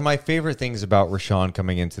 One of my favorite things about Rashawn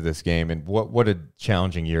coming into this game, and what a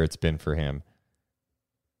challenging year it's been for him.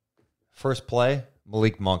 First play,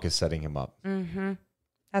 Malik Monk is setting him up. Mm-hmm.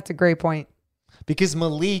 That's a great point. Because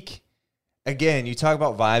Malik, again, you talk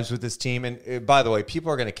about vibes with this team, and by the way,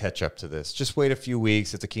 people are going to catch up to this. Just wait a few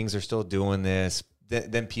weeks. If the Kings are still doing this,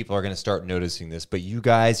 then people are going to start noticing this. But you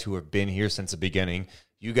guys who have been here since the beginning,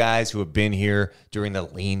 you guys who have been here during the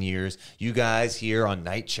lean years, you guys here on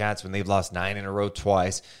night chats when they've lost 9 in a row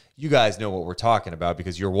twice, you guys know what we're talking about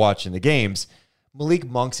because you're watching the games. Malik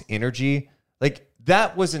Monk's energy, like,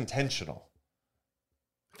 that was intentional.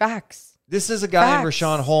 Facts. This is a guy in Facts.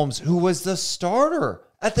 Rashawn Holmes who was the starter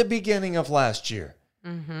at the beginning of last year.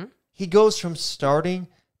 Mm-hmm. He goes from starting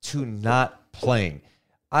to not playing.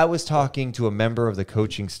 I was talking to a member of the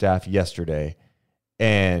coaching staff yesterday,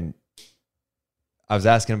 and I was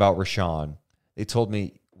asking about Rashawn. They told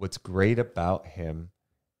me what's great about him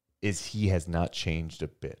is he has not changed a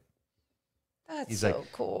bit. That's He's so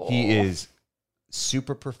like, cool. He is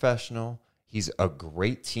super professional. He's a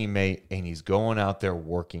great teammate, and he's going out there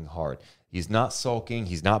working hard. He's not sulking.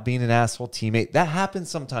 He's not being an asshole teammate. That happens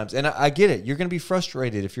sometimes, and I get it. You're going to be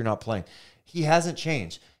frustrated if you're not playing. He hasn't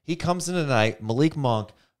changed. He comes in tonight, Malik Monk,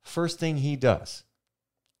 first thing he does,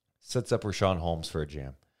 sets up Rashawn Holmes for a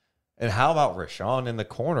jam. And how about Rashawn in the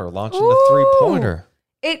corner launching the three-pointer?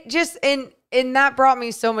 It just, and that brought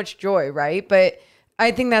me so much joy, right? But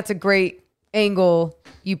I think that's a great angle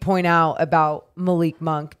you point out about Malik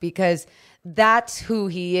Monk because that's who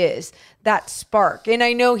he is, that spark. And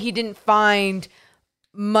I know he didn't find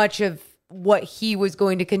much of what he was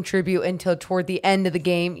going to contribute until toward the end of the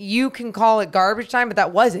game. You can call it garbage time, but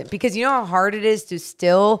that wasn't, because you know how hard it is to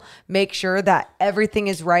still make sure that everything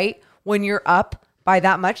is right when you're up by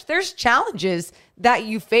that much. There's challenges that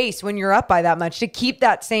you face when you're up by that much to keep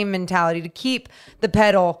that same mentality, to keep the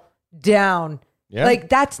pedal down. Yeah.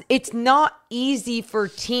 Like it's not easy for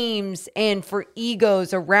teams and for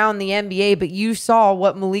egos around the NBA, but you saw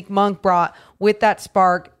what Malik Monk brought with that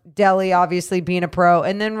spark. Delly obviously being a pro,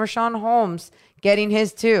 and then Rashawn Holmes getting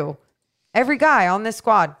his too. Every guy on this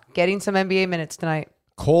squad getting some NBA minutes tonight.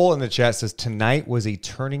 Cole in the chat says tonight was a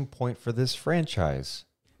turning point for this franchise.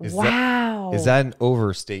 Wow. Is that an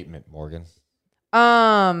overstatement, Morgan?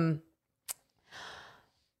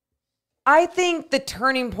 I think the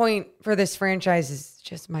turning point for this franchise is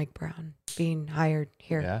just Mike Brown being hired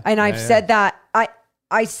here. Yeah. And I've said that.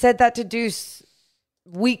 I said that to Deuce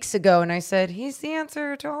weeks ago, and I said, he's the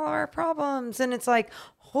answer to all our problems. And it's like,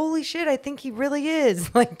 holy shit, I think he really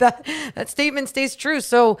is. Like that statement stays true.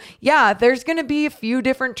 So yeah, there's going to be a few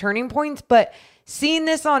different turning points, but seeing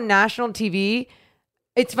this on national TV,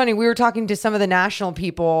 it's funny. We were talking to some of the national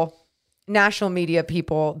media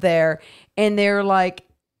people there, and they're like,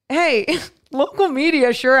 hey, local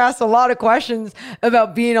media sure asks a lot of questions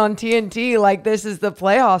about being on TNT like this is the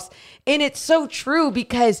playoffs. And it's so true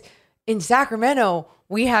because in Sacramento,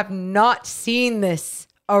 we have not seen this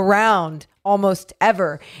around almost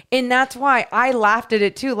ever. And that's why I laughed at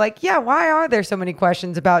it too. Like, yeah, why are there so many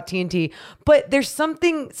questions about TNT? But there's some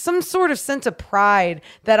sort of sense of pride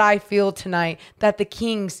that I feel tonight that the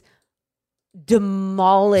Kings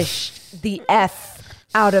demolished the F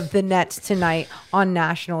out of the Nets tonight on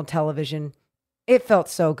national television. It felt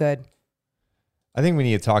so good. I think we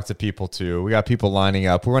need to talk to people too. We got people lining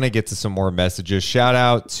up. We're going to get to some more messages. Shout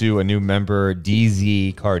out to a new member,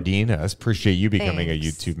 DZ Cardenas. Appreciate you becoming a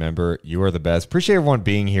YouTube member. You are the best. Appreciate everyone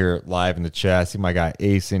being here live in the chat. See my guy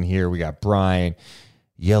Ace in here. We got Brian,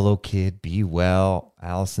 Yellow Kid, Be Well,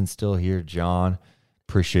 Allison still here, John.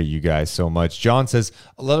 Appreciate you guys so much. John says,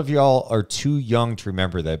 a lot of y'all are too young to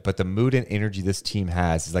remember that, but the mood and energy this team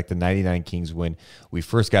has is like the 99 Kings when we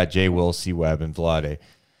first got Jay Will, C-Webb, and Vlade.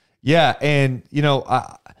 Yeah, and, you know,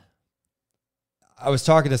 I was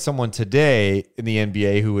talking to someone today in the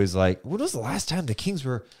NBA who was like, when was the last time the Kings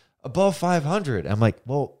were above 500? I'm like,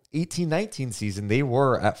 well, 18-19 season, they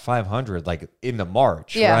were at 500, like in the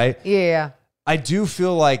March, right? Yeah. I do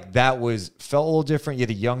feel like that felt a little different. You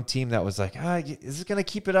had a young team that was like, is it going to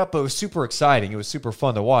keep it up? But it was super exciting. It was super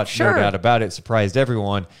fun to watch. Sure. No doubt about it. Surprised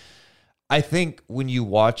everyone. I think when you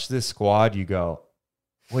watch this squad, you go,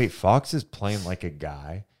 wait, Fox is playing like a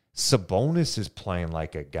guy. Sabonis is playing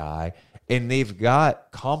like a guy. And they've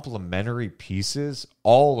got complementary pieces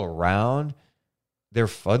all around. They're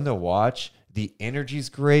fun to watch. The energy's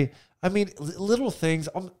great. I mean, little things,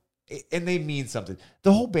 and they mean something.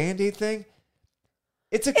 The whole Band-Aid thing,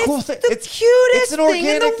 it's a cool thing. It's the cutest an thing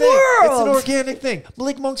in organic the world. It's an organic thing.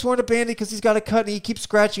 Malik Monk's wearing a Band-Aid because he's got a cut and he keeps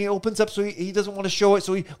scratching. It opens up so he doesn't want to show it,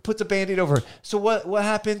 so he puts a Band-Aid over it. So what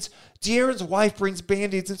happens? De'Aaron's wife brings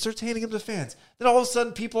Band-Aids and starts handing them to fans. Then all of a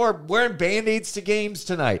sudden, people are wearing Band-Aids to games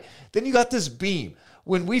tonight. Then you got this beam.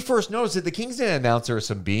 When we first noticed it, the Kings didn't announce there was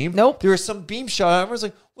some beam. Nope. There was some beam shot. I was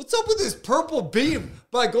like, what's up with this purple beam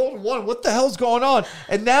by Golden One? What the hell's going on?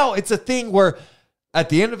 And now it's a thing where at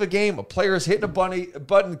the end of a game, a player is hitting a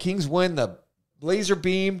button, the Kings win, the laser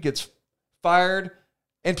beam gets fired,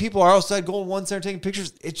 and people are outside Golden One Center taking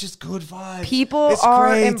pictures. It's just good vibes. People It's are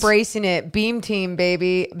great. embracing it. Beam team,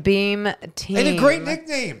 baby. Beam team. And a great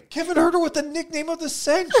nickname. Kevin Herter with the nickname of the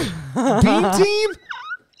century. Beam Team?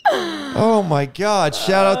 Oh, my God.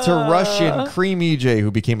 Shout out to Russian Cream EJ, who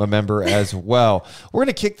became a member as well. We're going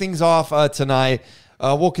to kick things off tonight.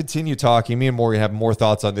 We'll continue talking. Me and Maury have more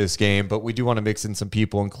thoughts on this game, but we do want to mix in some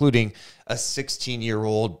people, including a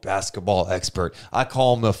 16-year-old basketball expert. I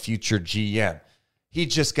call him a future GM. He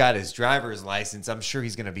just got his driver's license. I'm sure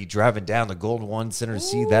he's going to be driving down the Golden One Center to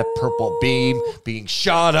see that purple beam being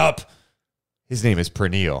shot up. His name is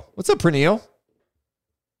Pernille. What's up, Pernille?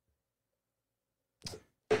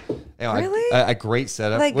 Really? A great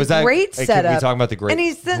setup. Like, Was that great Hey, setup. we talking about the great, And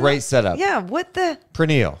he's the- great setup. Yeah, what the?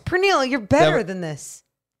 Pernille. You're better That- than this.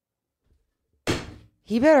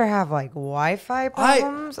 He better have like Wi-Fi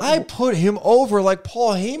problems. I put him over like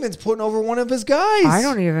Paul Heyman's putting over one of his guys. I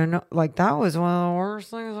don't even know. Like, that was one of the worst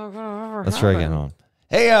things I could have ever Let's try again on.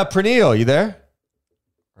 Hey, Pernille, you there?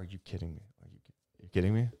 Are you kidding me? Are you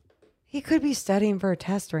kidding me? He could be studying for a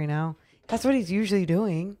test right now. That's what he's usually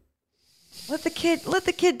doing. Let the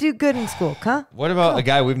kid do good in school, huh? What about a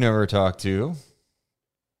guy we've never talked to?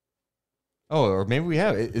 Oh, or maybe we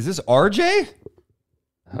have. Is this RJ?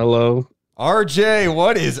 Hello. RJ,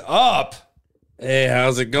 what is up? Hey,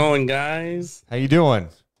 how's it going, guys? How you doing?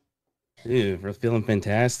 Dude, we're feeling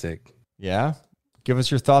fantastic. Yeah? Give us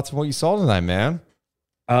your thoughts on what you saw tonight, man.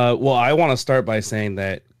 Well, I want to start by saying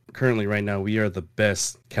that currently right now we are the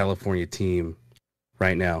best California team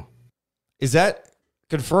right now. Is that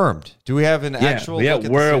confirmed? Do we have an actual Yeah, look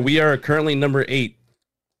at the we are currently number 8.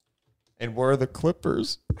 And where are the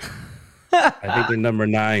Clippers? I think they're number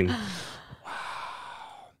 9.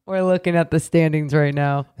 We're looking at the standings right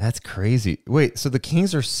now. That's crazy. Wait, so the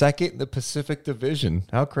Kings are second in the Pacific Division.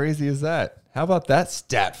 How crazy is that? How about that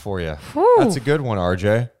stat for you? Whew. That's a good one,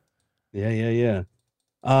 RJ. Yeah.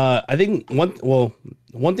 I think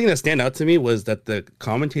one thing that stand out to me was that the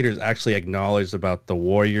commentators actually acknowledged about the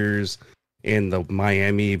Warriors and the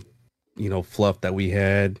Miami, fluff that we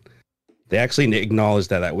had. They actually acknowledged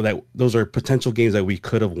that those are potential games that we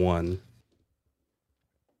could have won.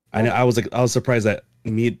 I was surprised that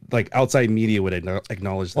outside media would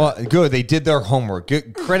acknowledge that. Well, good. They did their homework.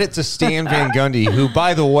 Good credit to Stan Van Gundy, who,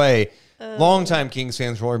 by the way, longtime Kings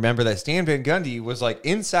fans will remember that Stan Van Gundy was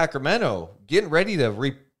in Sacramento getting ready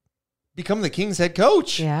to become the Kings head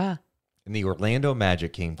coach. Yeah. And the Orlando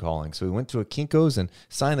Magic came calling. So he went to a Kinko's and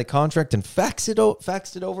signed the contract and faxed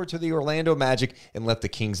it over to the Orlando Magic and left the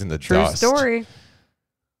Kings in the dust. True story.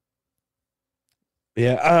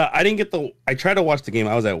 Yeah, I didn't get I tried to watch the game.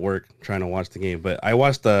 I was at work trying to watch the game, but I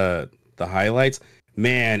watched the highlights.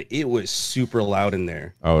 Man, it was super loud in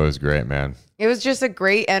there. Oh, it was great, man. It was just a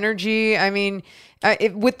great energy. I mean,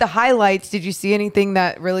 with the highlights, did you see anything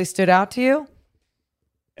that really stood out to you?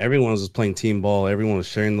 Everyone was just playing team ball. Everyone was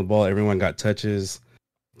sharing the ball. Everyone got touches.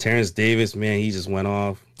 Terrence Davis, man, he just went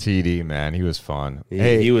off. TD, man, he was fun.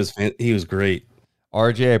 He was great.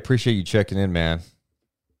 RJ, I appreciate you checking in, man.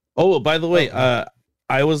 Oh, by the way,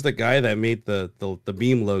 I was the guy that made the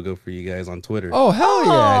beam logo for you guys on Twitter. Oh, hell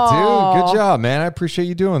yeah, dude. Good job, man. I appreciate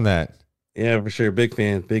you doing that. Yeah, for sure. Big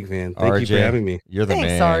fan. Thank RJ, you for having me. You're the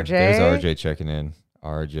Thanks, man. RJ. There's RJ checking in.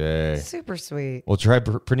 RJ. Super sweet. We'll try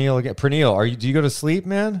Pernille again. Pernille, do you go to sleep,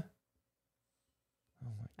 man?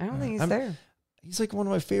 I don't think he's there. He's like one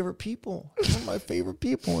of my favorite people. One of my favorite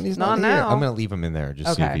people, and he's Not not, here. now. I'm going to leave him in there,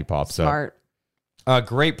 just see if he pops Smart. up.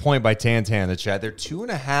 Great point by Tantan in the chat. They're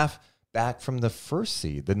 2.5 back from the first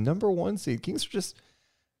seed, the number 1 seed. Kings are just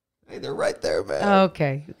Hey, they're right there, man.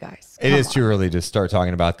 Okay, you guys. It is too early to start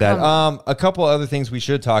talking about that. Come A couple other things we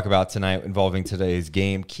should talk about tonight involving today's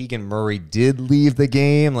game. Keegan Murray did leave the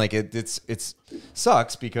game. Like it's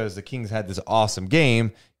sucks because the Kings had this awesome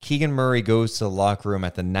game. Keegan Murray goes to the locker room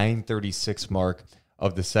at the 9:36 mark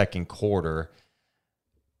of the second quarter.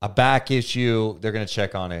 A back issue. They're going to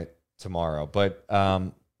check on it tomorrow, but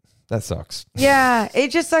that sucks. Yeah,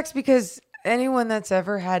 it just sucks because anyone that's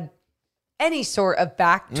ever had any sort of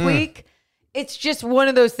back tweak, it's just one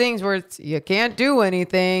of those things where you can't do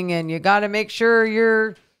anything and you got to make sure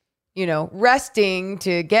you're, resting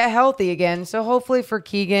to get healthy again. So hopefully for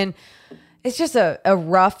Keegan, it's just a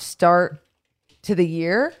rough start to the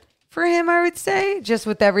year for him, I would say, just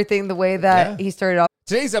with everything, the way that he started off.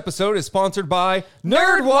 Today's episode is sponsored by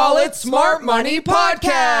NerdWallet's Smart Money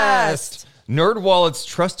Podcast. NerdWallet's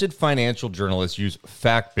trusted financial journalists use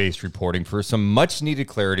fact-based reporting for some much-needed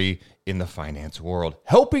clarity in the finance world,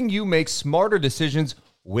 helping you make smarter decisions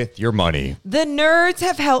with your money. The nerds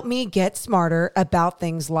have helped me get smarter about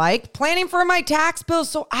things like planning for my tax bill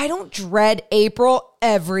so I don't dread April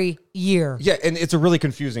every year. Yeah, and it's a really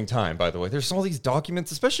confusing time, by the way. There's all these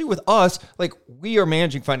documents, especially with us, like we are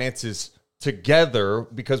managing finances together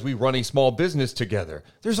because we run a small business together.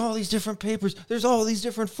 There's all these different papers. There's all these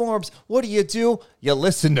different forms. What do? You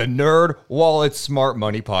listen to NerdWallet's Smart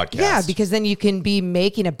Money Podcast. Yeah, because then you can be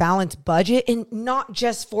making a balanced budget and not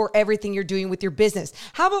just for everything you're doing with your business.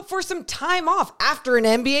 How about for some time off after an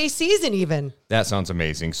NBA season even? That sounds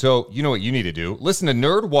amazing. So you know what you need to do? Listen to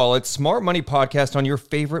NerdWallet's Smart Money Podcast on your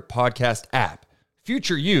favorite podcast app.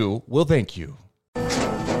 Future you will thank you.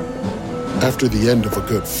 After the end of a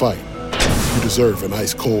good fight, you deserve an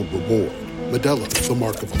ice-cold reward. Modelo is the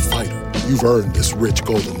mark of a fighter. You've earned this rich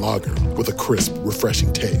golden lager with a crisp,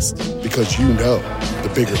 refreshing taste. Because you know,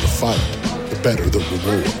 the bigger the fight, the better the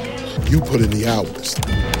reward. You put in the hours,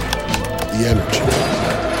 the energy,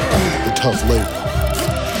 the tough labor.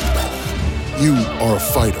 You are a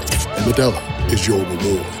fighter, and Modelo is your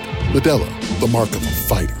reward. Modelo, the mark of a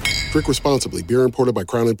fighter. Drink responsibly. Beer imported by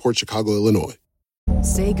Crown Imports, Chicago, Illinois.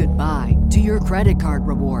 Say goodbye to your credit card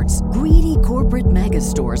rewards. Greedy corporate mega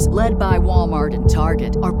stores, led by Walmart and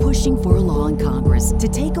Target, are pushing for a law in Congress to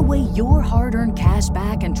take away your hard-earned cash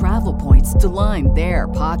back and travel points to line their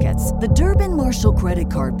pockets. The Durbin-Marshall credit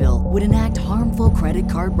card bill would enact harmful credit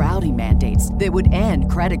card routing mandates that would end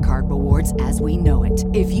credit card rewards as we know it.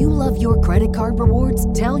 If you love your credit card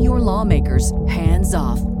rewards, tell your lawmakers, hands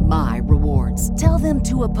off my rewards. Tell them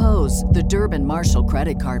to oppose the Durbin-Marshall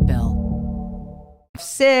credit card bill.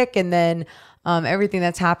 Sick, and then everything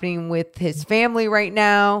that's happening with his family right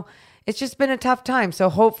now. It's just been a tough time. So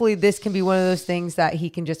hopefully this can be one of those things that he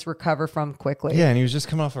can just recover from quickly. Yeah, and he was just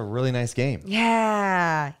coming off a really nice game.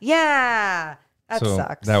 Yeah. That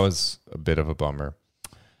sucks. That was a bit of a bummer.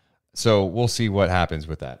 So we'll see what happens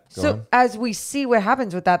with that. Go on. As we see what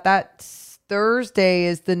happens with that Thursday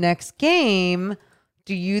is the next game.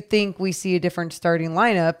 Do you think we see a different starting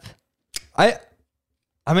lineup? I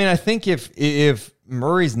mean, I think if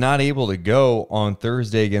Murray's not able to go on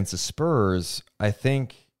Thursday against the Spurs, I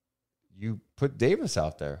think you put Davis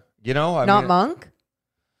out there. Not Monk?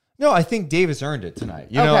 No, I think Davis earned it tonight.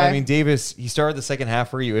 Davis, he started the second half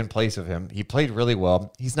for you in place of him. He played really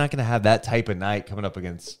well. He's not going to have that type of night coming up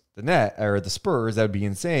against the net or the Spurs. That would be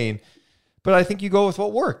insane. But I think you go with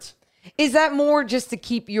what worked. Is that more just to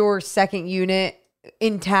keep your second unit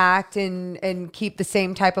intact and keep the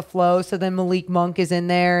same type of flow? So then Malik Monk is in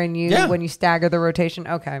there and when you stagger the rotation.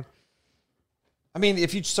 Okay. I mean,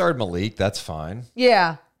 if you started Malik, that's fine.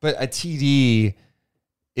 Yeah. But a TD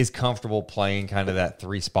is comfortable playing kind of that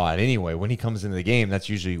 3 spot anyway. When he comes into the game, that's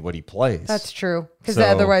usually what he plays. That's true. Because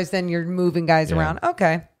otherwise then you're moving guys around.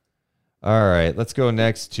 Okay. All right. Let's go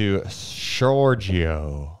next to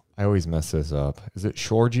Giorgio. I always mess this up. Is it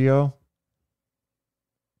Giorgio?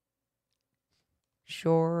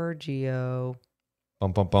 Giorgio.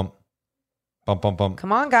 Bump, bump, bump. Bump, bump, bump.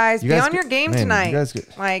 Come on, guys. Be on your game tonight.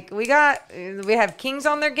 We have Kings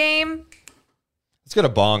on their game. Let's go to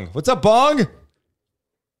Bong. What's up, Bong?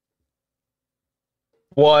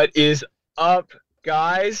 What is up,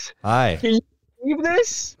 guys? Hi. Can you believe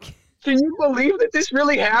this? Can you believe that this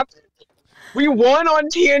really happened? We won on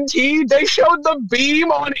TNT. They showed the beam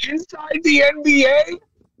on Inside the NBA.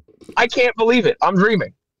 I can't believe it. I'm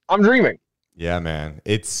dreaming. Yeah, man.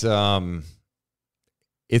 It's fun.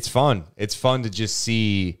 It's fun to just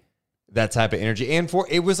see that type of energy. And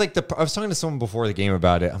it was like I was talking to someone before the game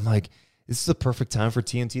about it. I'm like, this is the perfect time for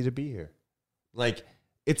TNT to be here. Like,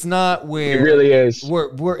 It's not where It really is.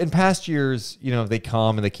 We're in past years, they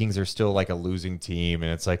come and the Kings are still like a losing team,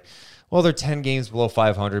 and it's like, well, they're 10 games below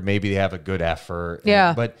 500. Maybe they have a good effort.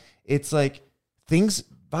 Yeah. But it's like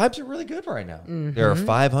vibes are really good right now. Mm-hmm. They're a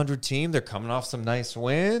 500 team. They're coming off some nice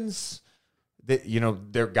wins.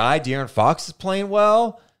 Their guy, De'Aaron Fox, is playing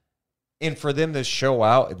well. And for them to show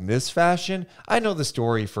out in this fashion, I know the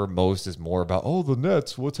story for most is more about, the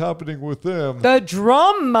Nets, what's happening with them? The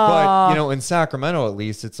drama. But, in Sacramento, at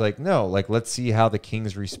least, it's like, no, like, let's see how the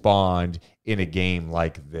Kings respond in a game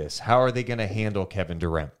like this. How are they going to handle Kevin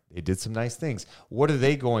Durant? They did some nice things. What are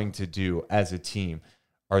they going to do as a team?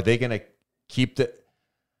 Are they going to keep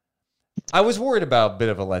I was worried about a bit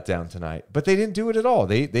of a letdown tonight, but they didn't do it at all.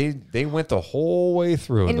 They went the whole way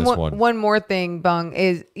through in this one. One more thing, Bung,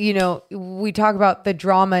 is, we talk about the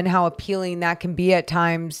drama and how appealing that can be at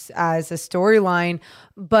times as a storyline,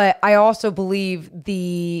 but I also believe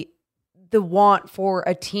the want for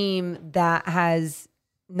a team that has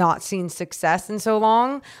not seen success in so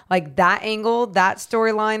long, like that angle, that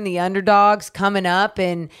storyline, the underdogs coming up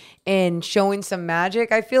and showing some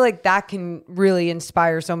magic. I feel like that can really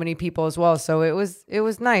inspire so many people as well. So it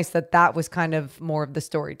was nice that was kind of more of the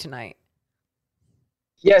story tonight.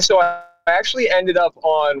 Yeah, so I actually ended up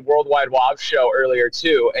on Worldwide Wob's show earlier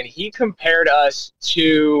too, and he compared us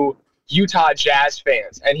to Utah Jazz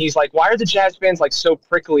fans. And he's like, why are the Jazz fans like so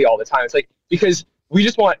prickly all the time? It's like, because we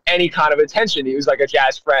just want any kind of attention. He was like a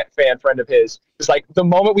Jazz friend of his. It's like the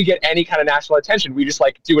moment we get any kind of national attention, we just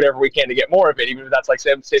like do whatever we can to get more of it, even if that's like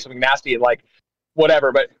say something nasty and like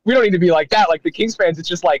whatever. But we don't need to be like that. Like the Kings fans, it's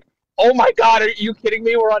just like, oh my God, are you kidding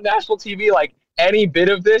me? We're on national TV. Like any bit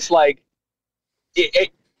of this, like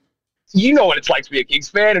you know what it's like to be a Kings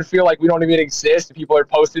fan and feel like we don't even exist. And people are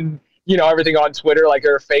posting, everything on Twitter like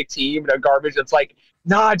they're a fake team and a garbage. It's like,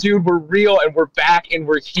 nah, dude, we're real and we're back and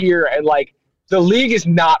we're here. And like, the league is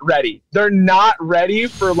not ready. They're not ready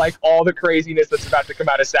for like all the craziness that's about to come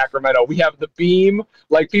out of Sacramento. We have the beam.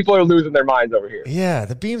 Like people are losing their minds over here. Yeah,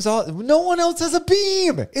 the beam's no one else has a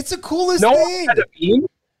beam. It's the coolest thing. No one has a beam.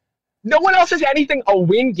 No one else has anything, a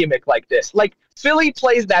win gimmick like this. Like Philly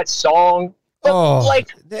plays that song.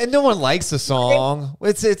 And no one likes the song.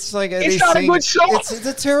 It's like it's not a good song. It's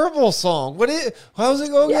a terrible song. How's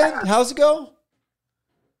it go again? Yeah. How's it go?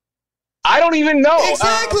 I don't even know.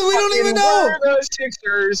 Exactly, we don't even know. We're the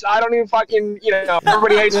Sixers. I don't even fucking,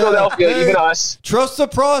 everybody hates Philadelphia, even us. Trust the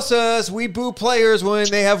process. We boo players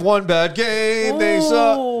when they have one bad game. They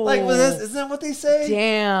suck. Like, isn't that what they say?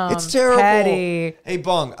 Damn. It's terrible. Petty. Hey,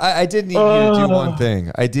 Bung, I did need you to do one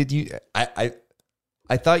thing.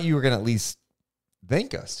 I thought you were going to at least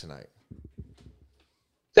thank us tonight.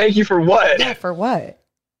 Thank you for what? Yeah, for what?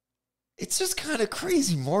 It's just kind of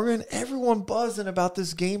crazy, Morgan. Everyone buzzing about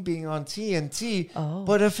this game being on TNT. Oh.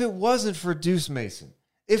 But if it wasn't for Deuce Mason,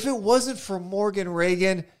 if it wasn't for Morgan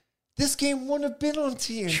Reagan, this game wouldn't have been on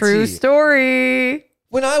TNT. True story.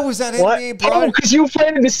 When I was at what? NBA Broad... Oh, because you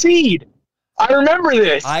planted the seed. I remember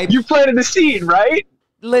this. You planted the seed, right?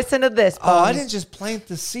 Listen to this, Bung. Oh, I didn't just plant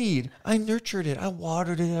the seed. I nurtured it. I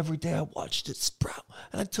watered it every day. I watched it sprout,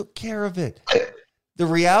 and I took care of it. The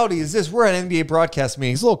reality is this. We're at NBA broadcast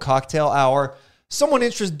meetings, a little cocktail hour. Someone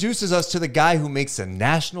introduces us to the guy who makes a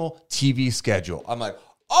national TV schedule. I'm like,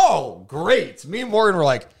 oh, great. Me and Morgan were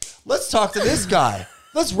like, let's talk to this guy.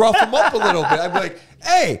 Let's rough him up a little bit. I'd be like,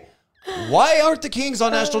 hey, why aren't the Kings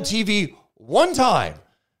on national TV one time?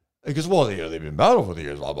 Because, well, they've been bad over the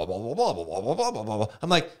years. Blah, blah, blah, blah, blah, blah, blah, blah, blah, blah. I'm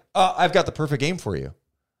like, I've got the perfect game for you.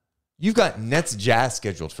 You've got Nets Jazz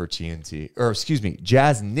scheduled for TNT, or excuse me,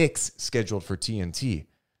 Jazz Knicks scheduled for TNT.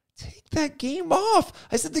 Take that game off.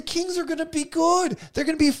 I said the Kings are going to be good. They're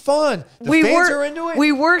going to be fun. The fans are into it.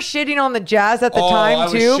 We were shitting on the Jazz at the time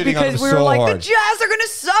too, because we were like, the Jazz are going to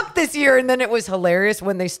suck this year. And then it was hilarious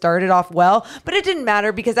when they started off well, but it didn't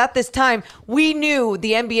matter because at this time we knew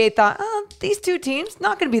the NBA thought, these two teams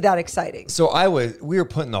not going to be that exciting. So we were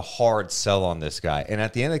putting the hard sell on this guy. And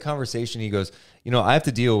at the end of the conversation, he goes, I have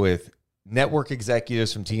to deal with network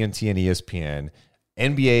executives from TNT and ESPN,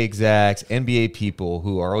 NBA execs, NBA people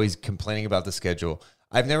who are always complaining about the schedule.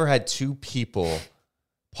 I've never had two people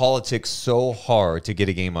politic so hard to get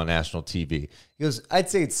a game on national TV. He goes, I'd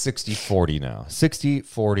say it's 60-40 now.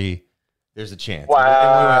 60-40, there's a chance. Wow.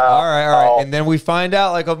 And we went, all right. And then we find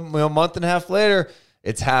out like a month and a half later,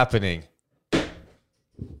 it's happening.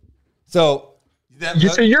 So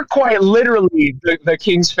So you're quite literally the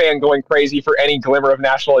Kings fan going crazy for any glimmer of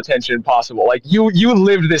national attention possible. Like you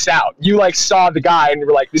lived this out. You like saw the guy and you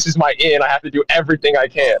were like, this is my in. I have to do everything I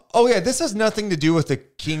can. Oh yeah, this has nothing to do with the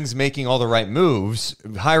Kings making all the right moves,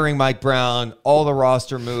 hiring Mike Brown, all the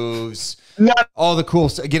roster moves, all the cool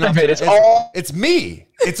stuff. It's me.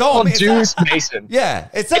 It's all me. Deuce Mason. Yeah,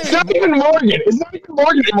 it's not even Morgan. It's not even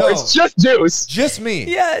Morgan anymore. No. It's just Deuce. Just me.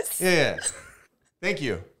 Yes. Yeah. Thank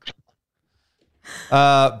you.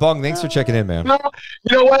 Bong, thanks for checking in, man. No,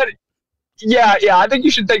 you know what? Yeah. I think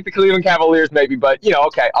you should thank the Cleveland Cavaliers, maybe, but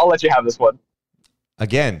okay, I'll let you have this one.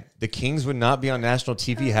 Again, the Kings would not be on national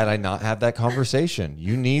TV had I not had that conversation.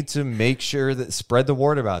 You need to make sure that spread the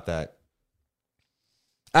word about that.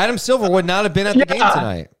 Adam Silver would not have been at the game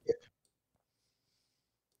tonight.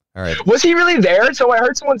 All right. Was he really there? So I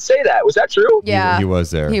heard someone say that. Was that true? Yeah. He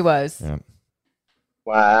was there. He was. Yeah.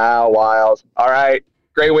 Wow, wild. All right.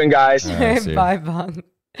 Great win, guys. Right, bye, Bong.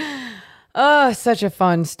 Oh, such a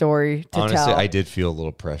fun story to Honestly, tell. I did feel a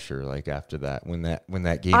little pressure like after that when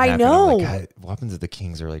that game I happened. know. I'm like, God, what happens if the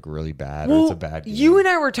Kings are like really bad or Well, it's a bad game? you and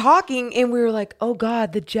I were talking and we were like, oh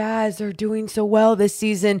God, the Jazz are doing so well this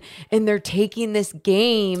season and they're taking this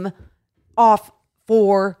game off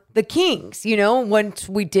for the Kings. Once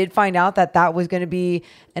we did find out that was going to be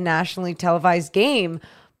a nationally televised game.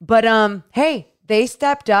 But hey, they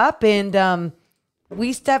stepped up and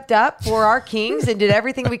we stepped up for our Kings and did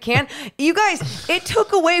everything we can. You guys, it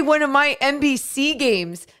took away one of my NBC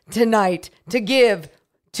games tonight to give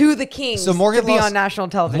to the Kings So Morgan to be lost- on national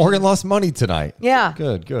television. Morgan lost money tonight. Yeah.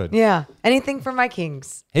 Good. Yeah. Anything for my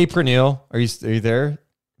Kings. Hey, Pernille, are you there?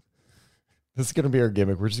 This is going to be our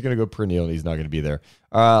gimmick. We're just going to go Pernille, and he's not going to be there.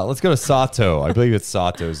 Let's go to Sato. I believe it's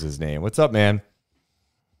Sato's his name. What's up, man?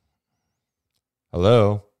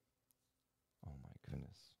 Hello? Oh, my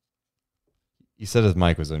goodness. He said his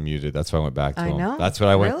mic was unmuted. That's why I went back to him. I know. That's what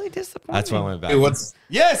I went. Really disappointing. That's why I went back. Hey, what's?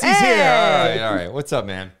 Yes, he's here. All right. What's up,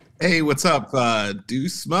 man? Hey, what's up,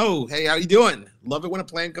 Deuce Smo? Hey, how you doing? Love it when a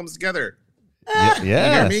plan comes together. Yes, we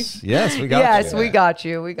got you. Yes, we got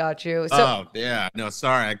you. We got you. So, Oh, yeah. No,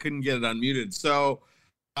 sorry. I couldn't get it unmuted. So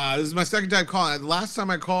this is my second time calling. The last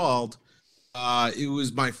time I called, it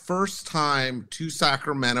was my first time to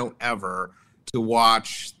Sacramento ever to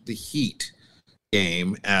watch the Heat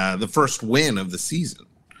game, the first win of the season.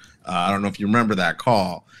 I don't know if you remember that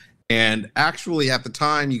call. And actually, at the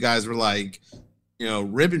time, you guys were like,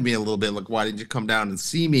 ribbing me a little bit. Like, why didn't you come down and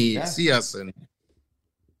see us? And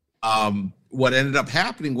what ended up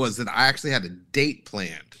happening was that I actually had a date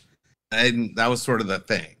planned. That was sort of the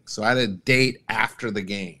thing. So I had a date after the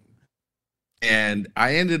game. And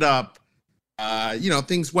I ended up,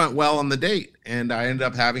 things went well on the date. And I ended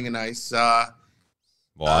up having a nice...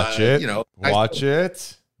 Watch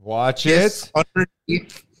it. Watch it.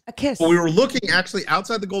 Underneath. a kiss. Well, we were looking actually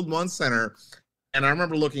outside the Golden One Center. And I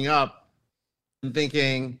remember looking up and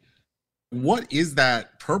thinking... what is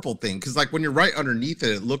that purple thing? Because like when you're right underneath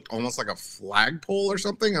it, it looked almost like a flagpole or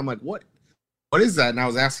something. I'm like, what is that? And I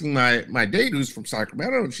was asking my date who's from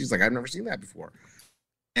Sacramento, and she's like, I've never seen that before.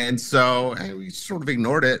 And so we sort of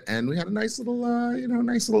ignored it, and we had a nice little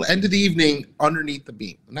end of the evening underneath the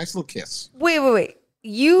beam. A nice little kiss. Wait.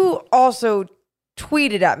 You also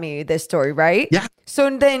tweeted at me this story, right? Yeah. So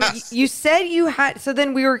then you said you had, so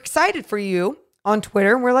then we were excited for you on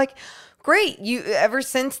Twitter, and we're like, great. You ever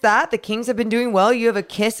since that, the Kings have been doing well. You have a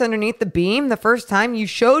kiss underneath the beam. The first time you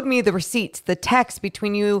showed me the receipts, the text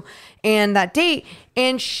between you and that date,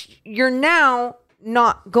 and you're now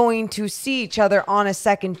not going to see each other on a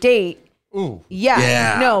second date. Ooh.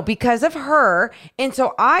 Yeah. No, because of her. And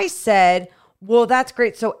so I said, well, that's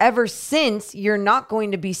great. So ever since you're not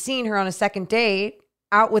going to be seeing her on a second date,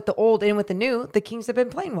 out with the old, in with the new, the Kings have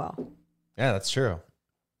been playing well. Yeah, that's true.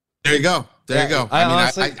 There you go. There you go. I mean,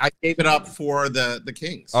 honestly- I gave it up for the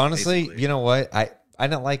Kings. Honestly, basically. you know what? I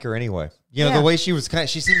didn't like her anyway. The way she was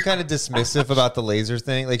she seemed kind of dismissive about the laser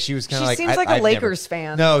thing. Like she was kind of like, seems like a Lakers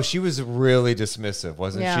fan. No, she was really dismissive,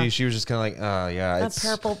 wasn't Yeah. she? She was just kind of like, oh yeah, A it's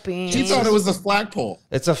purple beam. She thought it was a flagpole.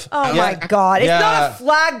 It's a Oh my God. It's not a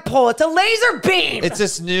flagpole. It's a laser beam. It's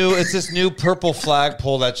this new purple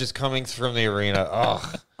flagpole that's just coming from the arena.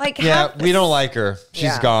 Ugh. Like, yeah, we don't like her.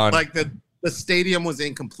 She's gone. Like the stadium was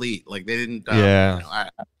incomplete. Like they didn't. Yeah.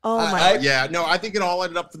 Oh my. Yeah. No, I think it all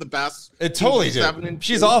ended up for the best. It totally She's 7 did. and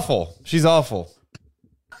She's 2. awful. She's awful.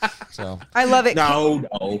 So I love it. No.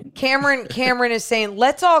 Cameron is saying,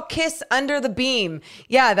 let's all kiss under the beam.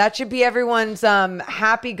 Yeah, that should be everyone's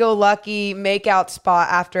happy-go-lucky make-out spot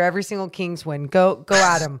after every single Kings win. Go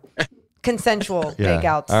at them. Consensual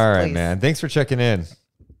make-outs, All right, please. man. Thanks for checking in.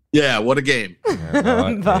 Yeah. What a game. Yeah,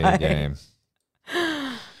 what a Bye. game.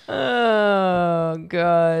 Oh. Oh,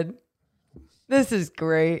 God. This is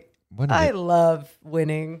great. I love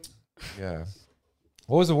winning. Yeah.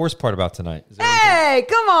 What was the worst part about tonight? Is there Hey,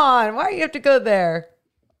 come on. Why do you have to go there?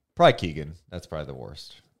 probably Keegan. That's probably the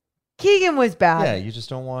worst. Keegan was bad. Yeah, you just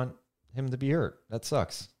don't want him to be hurt. That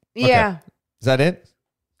sucks. Yeah. Okay. Is that it?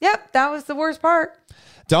 Yep, that was the worst part.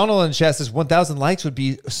 Donald in chat says 1,000 likes would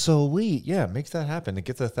be so sweet. Yeah, makes that happen. It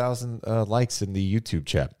gets 1,000 likes in the YouTube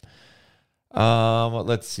chat.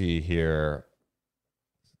 Let's see here.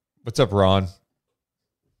 What's up, Ron?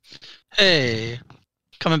 Hey,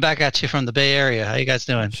 coming back at you from the Bay Area. How you guys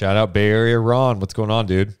doing? Shout out Bay Area Ron. What's going on,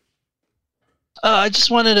 dude? I just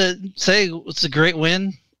wanted to say it's a great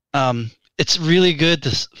win. It's really good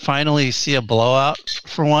to finally see a blowout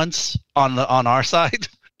for once on our side.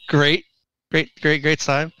 Great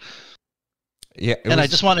time. Yeah, I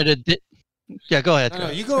just wanted to. Yeah, go ahead. No,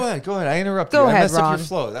 you go ahead. Go ahead. I interrupted Go you. ahead, I messed up Ron. your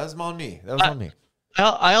flow. That was on me.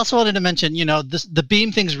 I also wanted to mention, the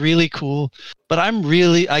beam thing's really cool, but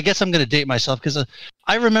I guess I'm going to date myself because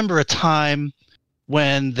I remember a time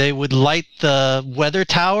when they would light the weather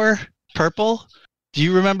tower purple. Do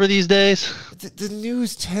you remember these days? The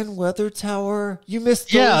News 10 weather tower? You missed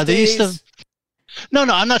those Yeah, they days? used to. No,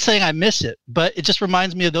 I'm not saying I miss it, but it just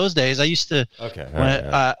reminds me of those days. I used to. Okay.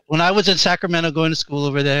 When I was in Sacramento going to school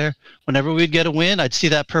over there, whenever we'd get a win, I'd see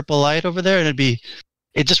that purple light over there, and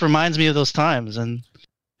it just reminds me of those times, and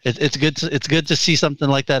it's good to see something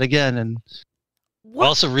like that again, and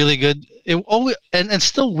also really good. And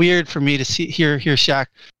still weird for me to hear Shaq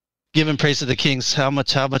giving praise to the Kings. How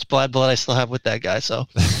much blood I still have with that guy. So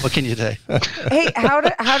what can you say? Hey, how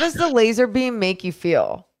does the laser beam make you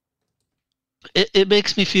feel? It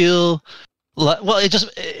makes me feel well.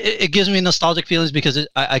 It gives me nostalgic feelings because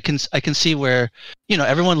I can see where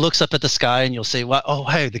everyone looks up at the sky and you'll say, "Well, oh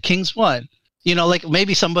hey, the Kings won." Like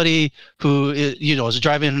maybe somebody who is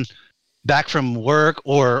driving back from work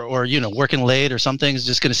or working late or something is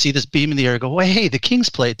just going to see this beam in the air and go, "Wait, hey, the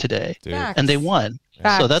Kings played today and they won."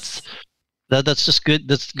 Facts. So that's just good.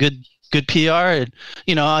 That's good PR. And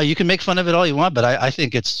you can make fun of it all you want, but I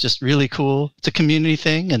think it's just really cool. It's a community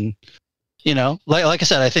thing, and like I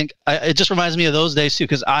said, I think it just reminds me of those days too,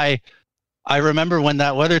 because I remember when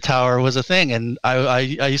that weather tower was a thing, and I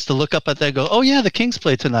used to look up at that and go, "Oh yeah, the Kings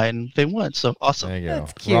played tonight and they won." So awesome. There you go.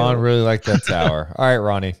 That's cute. Ron really liked that tower. All right,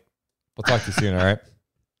 Ronnie. We'll talk to you soon, all right?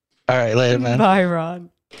 All right, later, man. Bye, Ron.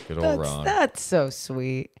 Good old Ron. That's so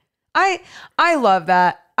sweet. I love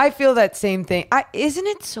that. I feel that same thing. Isn't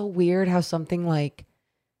it so weird how something like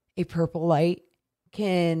a purple light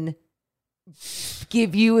can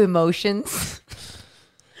give you emotions?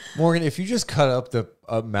 Morgan, if you just cut up the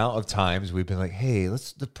amount of times we've been like, hey,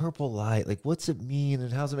 the purple light, like what's it mean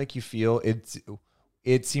and how does it make you feel?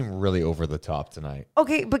 It seemed really over the top tonight.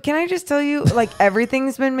 Okay, but can I just tell you, like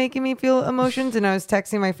everything's been making me feel emotions, and I was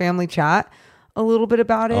texting my family chat a little bit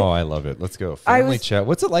about it. Oh, I love it. Let's go. Family chat.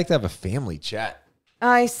 What's it like to have a family chat?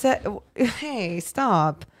 I said, hey,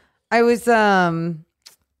 stop. I was,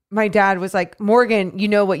 my dad was like, Morgan, you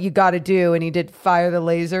know what you got to do. And he did fire the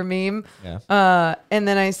laser meme. Yeah. And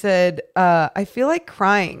then I said, I feel like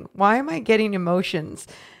crying. Why am I getting emotions?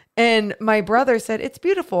 And my brother said, it's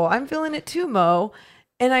beautiful. I'm feeling it too, Mo.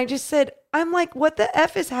 And I just said, I'm like, what the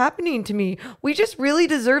F is happening to me? We just really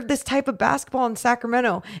deserve this type of basketball in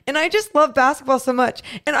Sacramento. And I just love basketball so much.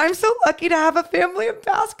 And I'm so lucky to have a family of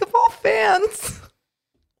basketball fans.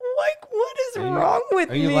 Like, what is wrong with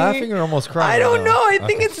me? Are you laughing or almost crying? I don't know. I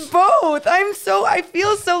think it's both. I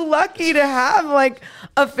feel so lucky to have like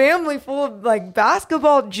a family full of like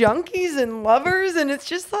basketball junkies and lovers. And it's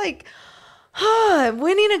just like,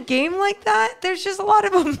 winning a game like that, there's just a lot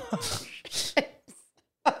of emotions.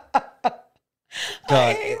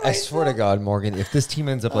 God, I swear to God, Morgan, if this team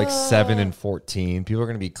ends up like 7-14, people are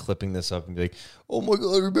going to be clipping this up and be like, "Oh my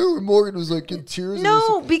God, remember when Morgan was like in tears?"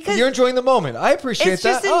 No, because you're enjoying the moment. I appreciate it's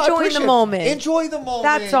that. just enjoying the moment. Enjoy the moment.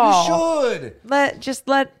 That's all. You should.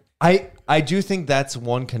 I do think that's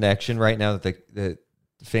one connection right now that the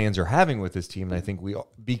fans are having with this team, and I think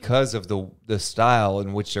because of the style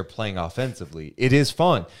in which they're playing offensively, it is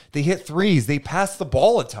fun. They hit threes, they pass the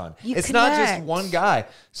ball a ton. It's not just one guy.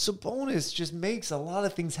 Sabonis just makes a lot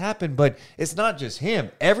of things happen, but it's not just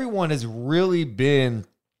him. Everyone has really been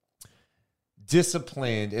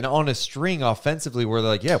disciplined and on a string offensively where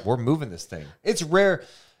they're like, yeah, we're moving this thing. It's rare.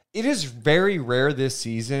 It is very rare this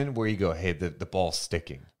season where you go, hey, the ball's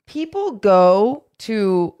sticking. People go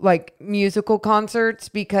to like musical concerts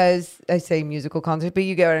because I say musical concerts, but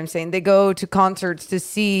you get what I'm saying. They go to concerts to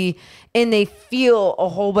see and they feel a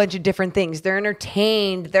whole bunch of different things. They're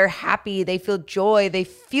entertained, they're happy, they feel joy, they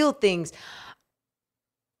feel things.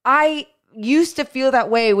 I used to feel that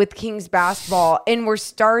way with Kings basketball, and we're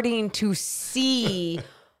starting to see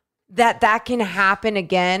that can happen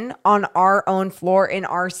again on our own floor in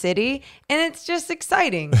our city, and it's just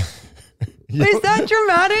exciting. Is that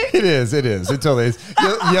dramatic? It is. It totally is.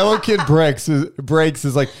 Yellow Kid breaks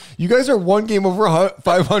is like, you guys are one game over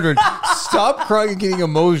 500. Stop crying and getting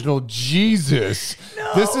emotional. Jesus.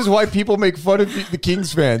 No. This is why people make fun of the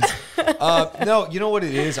Kings fans. No, you know what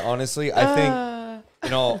it is, honestly? I think,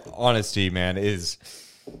 in all honesty, man,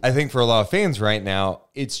 I think for a lot of fans right now,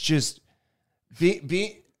 it's just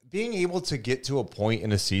being able to get to a point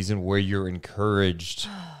in a season where you're encouraged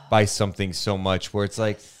by something so much, where it's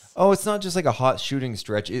like, oh, it's not just like a hot shooting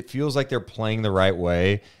stretch. It feels like they're playing the right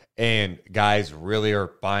way, and guys really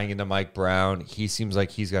are buying into Mike Brown. He seems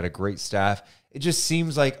like he's got a great staff. It just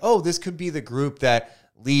seems like, oh, this could be the group that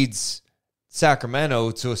leads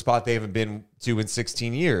Sacramento to a spot they haven't been to in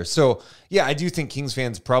 16 years. So, yeah, I do think Kings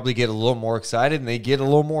fans probably get a little more excited, and they get a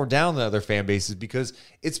little more down than other fan bases, because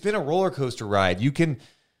it's been a roller coaster ride.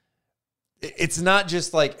 It's not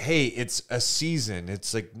just like, hey, it's a season.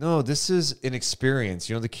 It's like, no, this is an experience.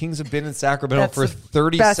 You know, the Kings have been in Sacramento for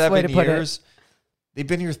 37 years. They've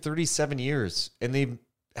been here 37 years, and they've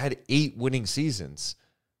had 8 winning seasons.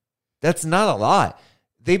 That's not a lot.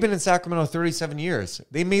 They've been in Sacramento 37 years.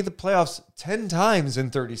 They made the playoffs 10 times in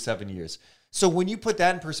 37 years. So when you put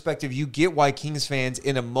that in perspective, you get why Kings fans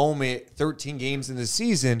in a moment, 13 games in the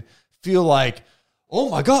season, feel like, oh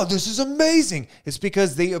my God, this is amazing. It's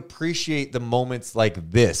because they appreciate the moments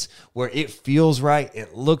like this, where it feels right,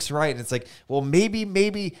 it looks right, and it's like, well,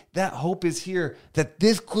 maybe that hope is here, that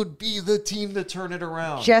this could be the team to turn it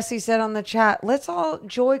around. Jesse said on the chat, let's all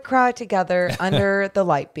joy cry together under the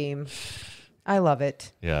light beam. I love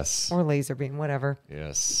it. Yes. Or laser beam, whatever.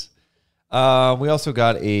 Yes. We also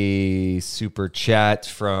got a super chat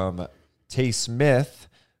from Tay Smith.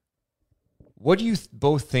 What do you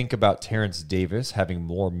both think about Terrence Davis having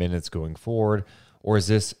more minutes going forward, or is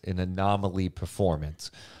this an anomaly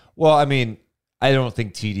performance? Well, I mean, I don't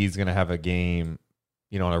think TD is going to have a game,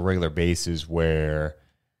 on a regular basis where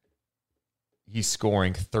he's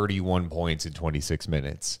scoring 31 points in 26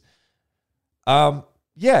 minutes.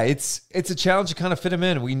 Yeah, it's a challenge to kind of fit him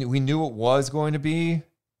in. We knew it was going to be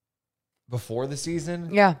before the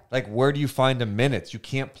season. Yeah. Like, where do you find the minutes? You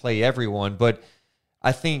can't play everyone, but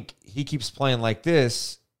I think he keeps playing like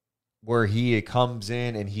this, where he comes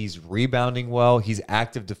in and he's rebounding well, he's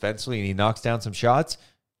active defensively, and he knocks down some shots.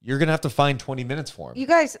 You're going to have to find 20 minutes for him. You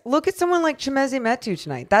guys, look at someone like Chimeze Metu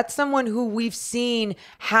tonight. That's someone who we've seen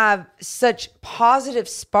have such positive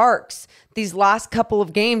sparks these last couple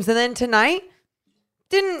of games. And then tonight,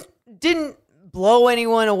 didn't blow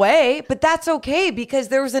anyone away, but that's okay, because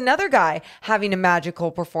there was another guy having a magical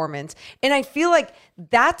performance. And I feel like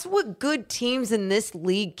that's what good teams in this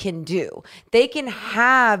league can do. They can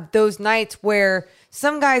have those nights where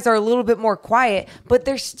some guys are a little bit more quiet, but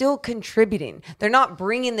they're still contributing. They're not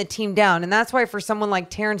bringing the team down. And that's why for someone like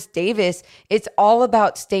Terrence Davis, it's all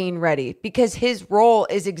about staying ready, because his role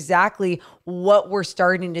is exactly what we're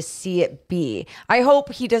starting to see it be. I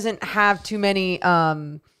hope he doesn't have too many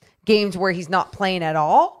games where he's not playing at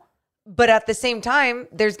all. But at the same time,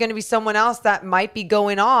 there's going to be someone else that might be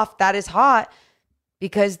going off that is hot,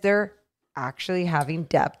 because they're actually having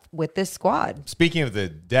depth with this squad. Speaking of the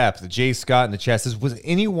depth, Jay Scott in the chat says, was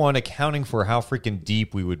anyone accounting for how freaking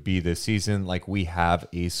deep we would be this season? Like, we have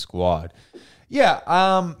a squad. Yeah,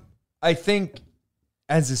 I think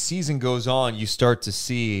as the season goes on, you start to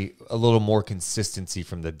see a little more consistency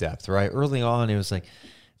from the depth, right? Early on, it was like,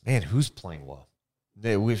 man, who's playing well?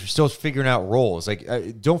 We're still figuring out roles.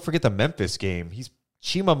 Like, don't forget the Memphis game.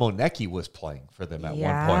 Chima Moneki was playing for them at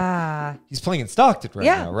one point. He's playing in Stockton right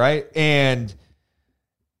now, right? And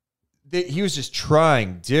he was just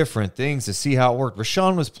trying different things to see how it worked.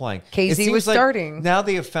 Rashawn was playing. KZ was starting. Now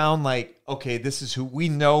they have found, like, okay, this is who we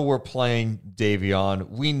know we're playing Davion.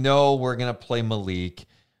 We know we're going to play Malik.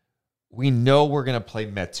 We know we're going to play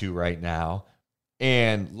Metu right now.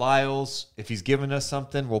 And Lyles, if he's giving us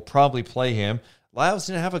something, we'll probably play him. Lyles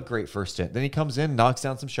didn't have a great first stint. Then he comes in, knocks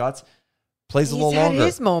down some shots, plays a little longer. He's had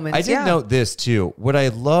his moments. I did note this too. What I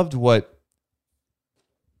loved, let's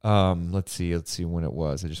see when it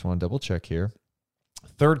was. I just want to double check here.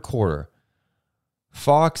 Third quarter,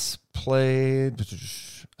 Fox played.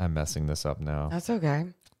 I'm messing this up now. That's okay.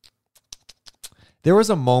 There was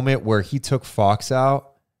a moment where he took Fox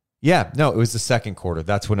out. Yeah, no, it was the second quarter.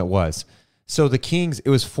 That's when it was. So the Kings, it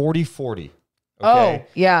was 40-40. Okay. Oh,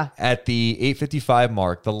 yeah. At the 8:55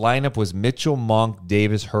 mark, the lineup was Mitchell, Monk,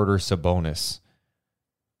 Davis, Herter, Sabonis.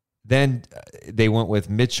 Then they went with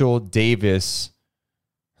Mitchell, Davis,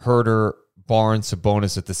 Herter, Barnes,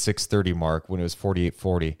 Sabonis at the 6:30 mark when it was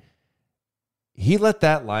 48-40. He let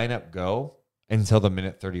that lineup go until the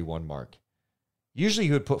minute 31 mark. Usually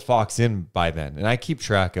he would put Fox in by then, and I keep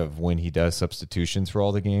track of when he does substitutions for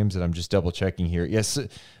all the games, and I'm just double-checking here. Yes,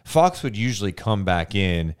 Fox would usually come back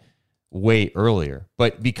in way earlier,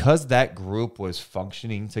 but because that group was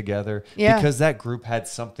functioning together, because that group had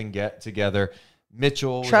something get together,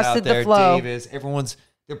 Mitchell was out there, Davis,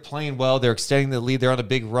 they're playing well, they're extending the lead, they're on a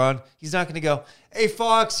big run. He's not going to go, hey,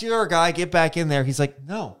 Fox, you're our guy, get back in there. He's like,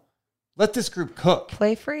 no, let this group cook.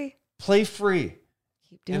 Play free.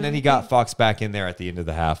 And then he got Fox back in there at the end of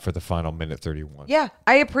the half for the final minute 31. Yeah,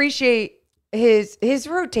 I appreciate his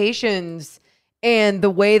rotations and the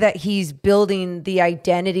way that he's building the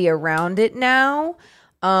identity around it now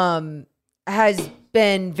has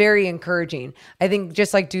been very encouraging. I think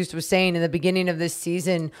just like Deuce was saying in the beginning of this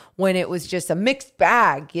season when it was just a mixed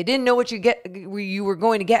bag, you didn't know what you were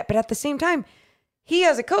going to get. But at the same time, he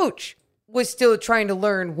as a coach was still trying to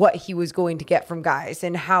learn what he was going to get from guys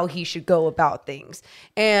and how he should go about things.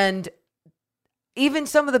 And even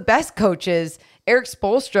some of the best coaches, Eric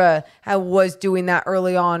Spoelstra was doing that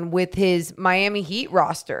early on with his Miami Heat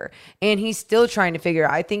roster. And he's still trying to figure it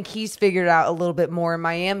out. I think he's figured it out a little bit more in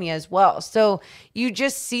Miami as well. So you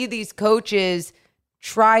just see these coaches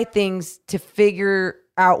try things to figure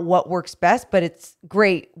out what works best, but it's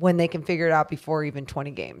great when they can figure it out before even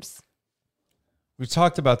 20 games. We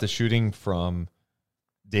talked about the shooting from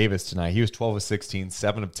Davis tonight. He was 12 of 16,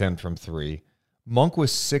 7 of 10 from 3. Monk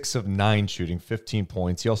was 6 of 9 shooting, 15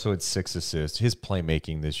 points. He also had 6 assists. His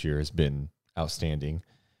playmaking this year has been outstanding.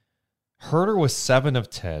 Herter was 7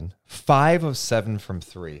 of 10, 5 of 7 from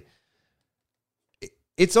 3.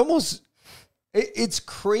 It's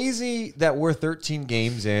crazy that we're 13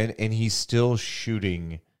 games in and he's still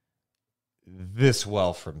shooting this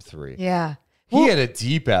well from 3. Yeah. He had a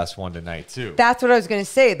deep-ass one tonight, too. That's what I was going to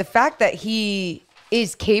say. The fact that he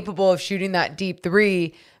is capable of shooting that deep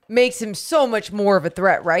 3 makes him so much more of a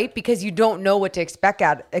threat, right? Because you don't know what to expect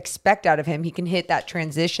out of him. He can hit that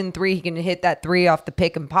transition 3. He can hit that 3 off the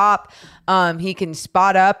pick and pop. He can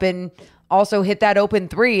spot up and also hit that open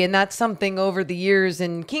 3. And that's something over the years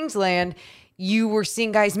in Kingsland, you were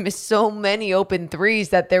seeing guys miss so many open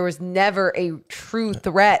 3s that there was never a true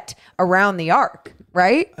threat around the arc.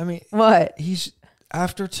 Right? I mean, what? He's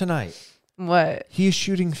after tonight. What? He is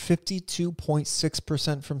shooting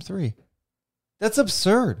 52.6% from 3. That's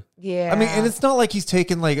absurd. Yeah. I mean, and it's not like he's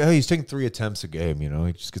taking he's taking 3 attempts a game, he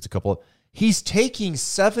just gets a couple. He's taking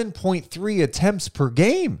 7.3 attempts per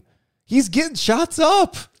game. He's getting shots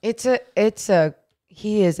up.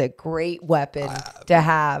 He is a great weapon to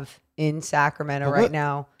have in Sacramento right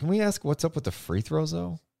now. Can we ask what's up with the free throws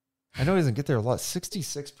though? I know he doesn't get there a lot.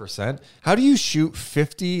 66%. How do you shoot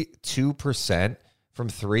 52% from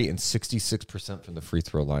 3 and 66% from the free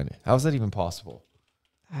throw line? How is that even possible?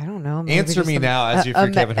 I don't know. Answer me now as if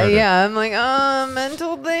you're Kevin Herter. Yeah, I'm like,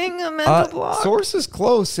 mental thing, a mental block. Sources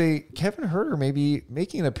close say Kevin Herter may be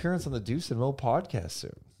making an appearance on the Deuce and Mo podcast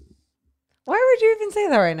soon. Why would you even say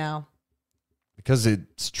that right now? Because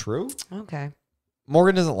it's true. Okay.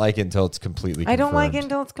 Morgan doesn't like it until it's completely confirmed. I don't like it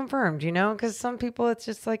until it's confirmed, because some people, it's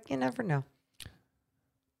just like, you never know.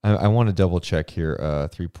 I want to double check here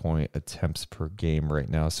 3-point attempts per game right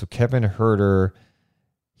now. So Kevin Herter,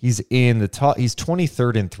 he's in the top. He's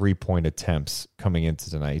 23rd in 3-point attempts coming into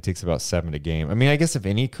tonight. He takes about 7 a game. I mean, I guess if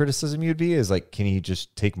any criticism you'd be is can he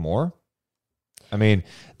just take more? I mean,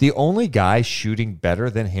 the only guy shooting better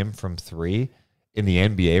than him from 3 in the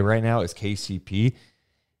NBA right now is KCP.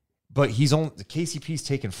 But KCP's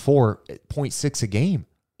taking 4.6 a game.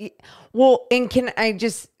 Well, and can I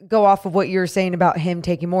just go off of what you were saying about him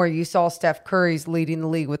taking more? You saw Steph Curry's leading the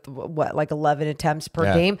league with 11 attempts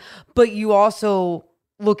per game. But you also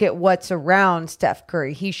look at what's around Steph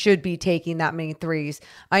Curry. He should be taking that many 3s.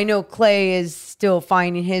 I know Clay is still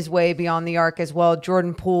finding his way beyond the arc as well.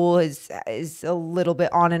 Jordan Poole is a little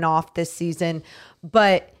bit on and off this season.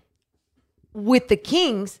 But with the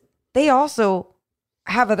Kings, they also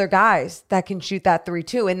have other guys that can shoot that 3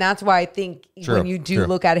 too. And that's why I think when you do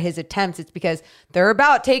look at his attempts, it's because they're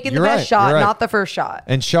about taking the best shot, not the first shot.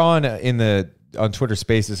 And Sean on Twitter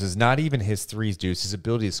Spaces is not even his 3s, Deuce. His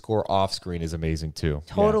ability to score off screen is amazing too.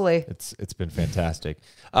 Totally. Yeah, it's been fantastic.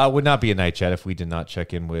 Would not be a night chat if we did not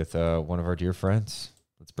check in with one of our dear friends.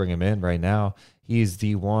 Let's bring him in right now. He's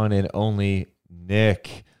the one and only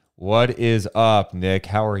Nick. What is up, Nick?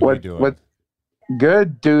 How are you doing?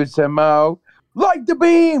 Good, Deuce and Mo. Light the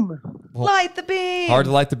beam! Well, light the beam! Hard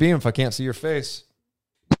to light the beam if I can't see your face.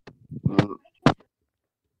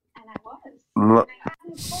 Look,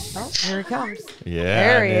 Oh, here he comes. Yeah,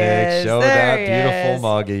 There he Nick, is. show There that he beautiful is.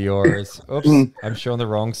 mug of yours. Oops, I'm showing the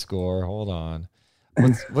wrong score. Hold on.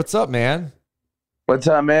 What's up, man? what's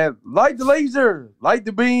up, man? Light the laser. Light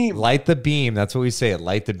the beam. Light the beam. That's what we say.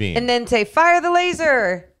 Light the beam. And then say, fire the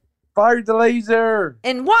laser. Fire the laser.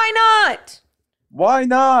 And why not? Why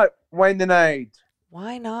not win tonight?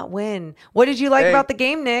 Why not win? What did you like Hey. about the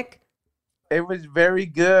game, Nick? It was very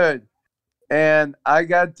good. And I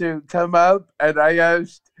got to come out and I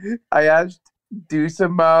asked Deuce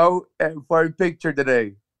and Mo for a picture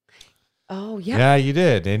today. Oh, yeah. Yeah, you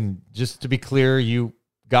did. And just to be clear, you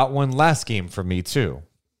got one last game from me too.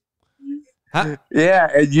 Huh? Yeah,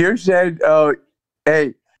 and you said, "Oh,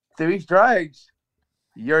 hey, 3 strikes,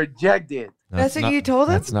 you're ejected." That's what you told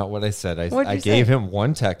him? That's not what I said. What'd I you gave say? him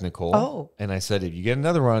one technical. Oh. And I said, if you get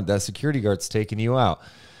another one, that security guard's taking you out.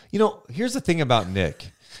 You know, here's the thing about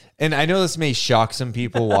Nick. And I know this may shock some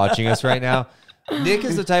people watching us right now. Nick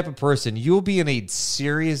is the type of person, you'll be in a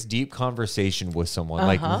serious, deep conversation with someone,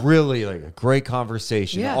 like really like a great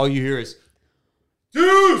conversation. Yeah. All you hear is,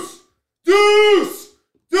 Deuce! Deuce!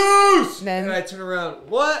 Deuce! Then- And I turn around,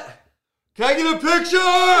 what? Can I get a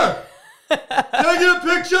picture? Can I get a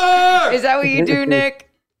picture? Is that what you do, Nick?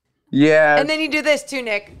 Yeah. And then you do this too,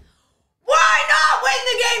 Nick. Why not win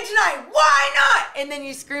the game tonight? Why not? And then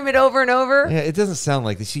you scream it over and over. Yeah, it doesn't sound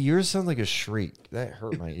like this. See, yours sounds like a shriek. That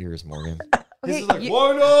hurt my ears, Morgan. This Okay, is like, you-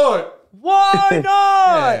 why not? Why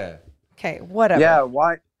not? Yeah. Okay, whatever. Yeah,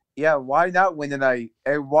 why? Yeah, why not win tonight?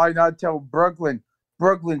 And why not tell Brooklyn?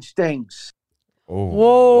 Brooklyn stinks. Oh,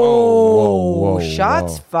 Whoa.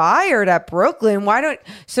 Shots fired at Brooklyn. Why don't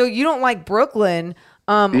so you don't like Brooklyn?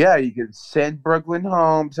 Yeah, you can send Brooklyn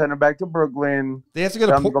home, send them back to Brooklyn. They have to go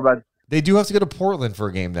Tell to them to go back. They do have to go to Portland for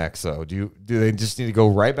a game next, though. Do they just need to go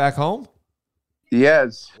right back home?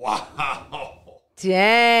 Yes. Wow.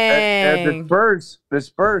 Dang. And the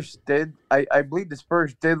Spurs did. I believe the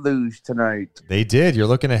Spurs did lose tonight. They did. You're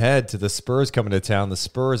looking ahead to the Spurs coming to town. The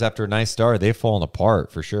Spurs, after a nice start, they've fallen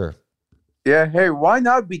apart for sure. Yeah. Hey, why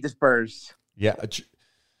not beat the Spurs? Yeah.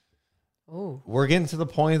 Ooh. We're getting to the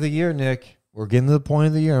point of the year, Nick. We're getting to the point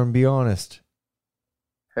of the year, and be honest.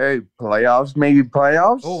 Hey, playoffs, maybe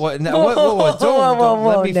playoffs. Oh, what? No, what? Don't Whoa,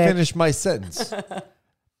 let me Nick. finish my sentence.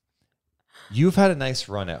 You've had a nice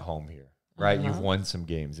run at home here, right? You've won some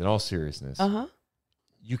games. In all seriousness,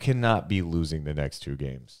 you cannot be losing the next 2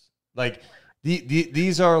 games. Like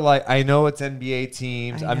these are like, I know it's NBA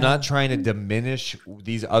teams. I'm not trying to diminish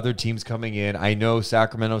these other teams coming in. I know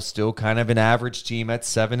Sacramento's still kind of an average team at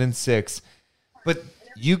 7-6, but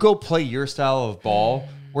you go play your style of ball.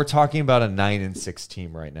 We're talking about a 9-6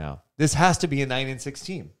 team right now. This has to be a 9-6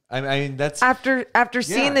 team. I mean, that's After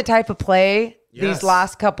seeing the type of play these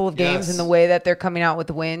last couple of games and the way that they're coming out with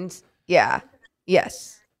the wins, yeah.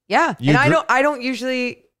 Yes. Yeah. You and gr- I don't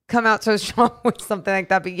usually come out so strong with something like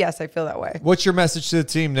that, but yes, I feel that way. What's your message to the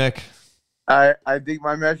team, Nick? I think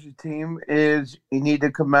my message team is you need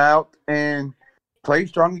to come out and play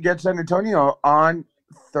strong against San Antonio on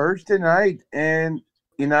Thursday night, and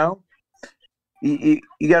you know you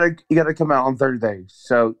gotta come out on Thursday.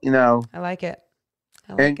 So I like it.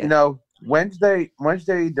 and Wednesday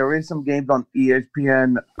there is some games on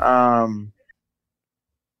ESPN.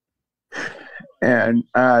 And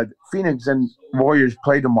Phoenix and Warriors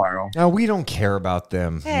play tomorrow. No, we don't care about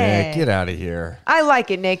them, Hey. Nick. Get out of here. I like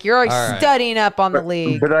it, Nick. You're always All right. studying up on the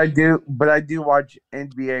league. But I do watch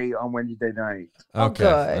NBA on Wednesday night. Okay.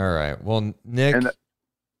 good. All right. Well, Nick.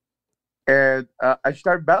 And I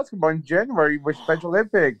start basketball in January with Special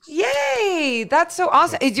Olympics. Yay! That's so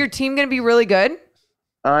awesome. Is your team going to be really good?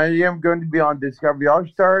 I am going to be on Discovery All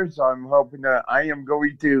Stars. So I'm hoping that I'm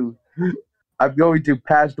going to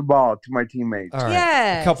pass the ball to my teammates. All right.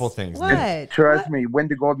 Yes. A couple things. What? Nick. Trust me, win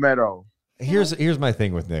the gold medal. Here's my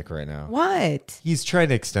thing with Nick right now. What? He's trying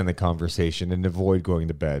to extend the conversation and avoid going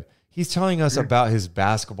to bed. He's telling us about his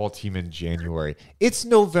basketball team in January. It's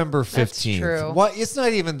November 15th. true. What? It's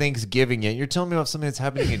not even Thanksgiving yet. You're telling me about something that's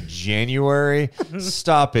happening in January?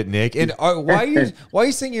 Stop it, Nick. And why are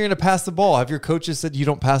you saying you're going to pass the ball? Have your coaches said you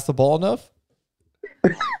don't pass the ball enough?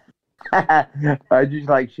 I just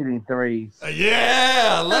like shooting threes.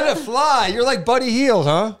 Yeah, let it fly. You're like Buddy Hield,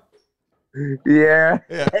 huh? Yeah.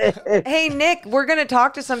 Hey, Nick, we're going to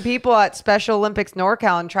talk to some people at Special Olympics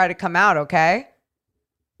NorCal and try to come out, okay?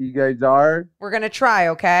 You guys are We're going to try,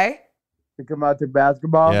 okay? to come out to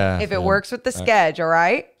basketball. Yeah. If it yeah. works with the schedule, all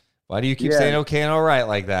right? Why do you keep Yeah. saying okay and all right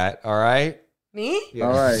like that? All right? Me? Yeah.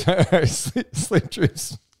 All right. sleep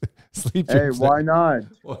dreams. Sleep Hey, dreams. why Nick. not?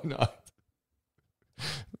 Why not?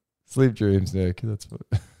 Sleep dreams, Nick. That's what.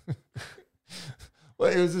 Well,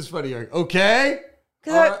 it was just funny. Like, okay.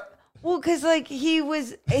 'Cause All right. Well, because like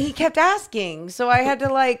he kept asking, so I had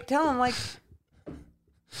to like tell him like,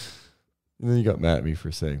 And then you got mad at me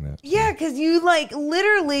for saying that. yeah, because you like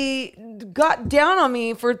literally got down on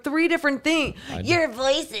me for 3 different things. Your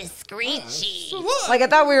voice is screechy. Like I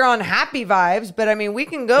thought we were on happy vibes, but I mean we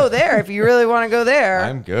can go there if you really want to go there.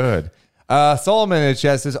 I'm good. Solomon in the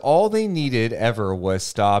chat says all they needed ever was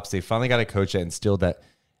stops. They finally got a coach that instilled that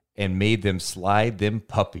and made them slide them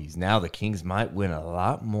puppies. Now the Kings might win a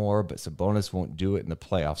lot more, but Sabonis won't do it in the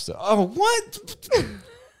playoffs. So, what?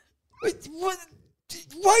 What?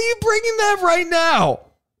 Why are you bringing that right now?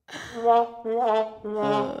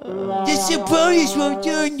 The Sabonis won't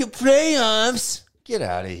do it in the playoffs. Get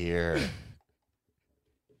out of here.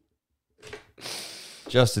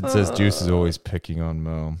 Justin says Juice is always picking on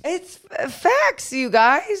Mo. It's facts, you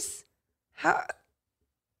guys. I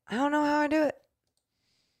don't know how I do it.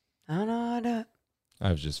 I don't know how I do it.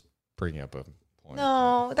 I was just bringing up a point.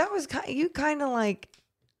 No, that was you kind of like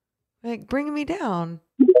bringing me down.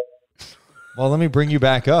 Well, let me bring you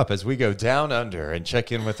back up as we go down under and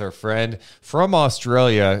check in with our friend from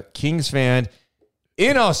Australia, Kings fan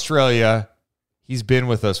in Australia. He's been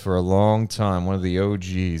with us for a long time, one of the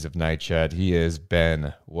OGs of Night Chat. He is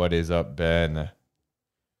Ben. What is up, Ben?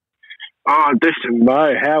 Oh, this is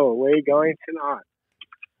Mo. How are we going tonight?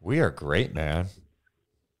 We are great, man.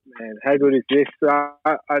 Man, how good is this?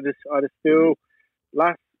 I just feel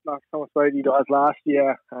last time I spoke to you guys last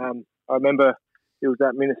year, I remember it was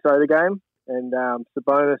that Minnesota game, and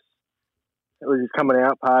Sabonis, it was his coming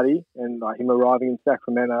out party, and like him arriving in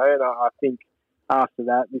Sacramento, and I think after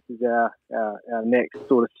that, this is our next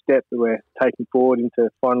sort of step that we're taking forward into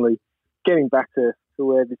finally getting back to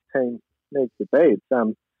where this team needs to be.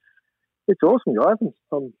 It's awesome, guys.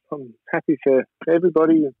 I'm happy for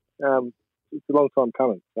everybody. It's a long time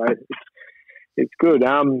coming, so it's good.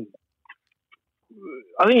 I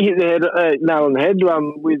think you hit the nail on the head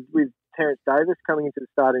with Terrence Davis coming into the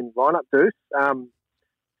starting lineup, Deuce.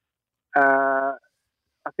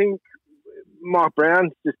 I think Mike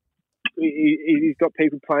Brown's just he's got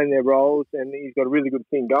people playing their roles, and he's got a really good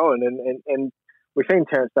thing going. And we've seen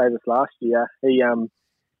Terrence Davis last year. He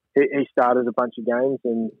started a bunch of games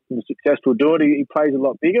and he was successful doing it. He plays a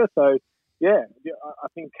lot bigger, so yeah, I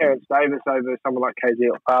think Terrence Davis over someone like KZ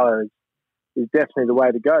Okpala is definitely the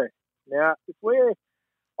way to go. Now,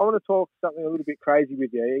 I want to talk something a little bit crazy with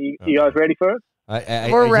you. You guys ready for it?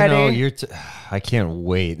 We're ready. You know, I can't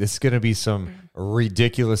wait. This is going to be some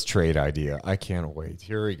ridiculous trade idea. I can't wait.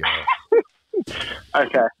 Here we go.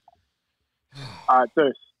 Okay. All right,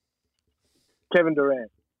 Deuce. Kevin Durant.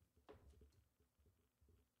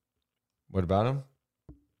 What about him?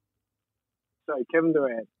 So, Kevin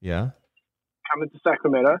Durant. Yeah. Coming to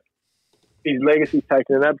Sacramento. His legacy's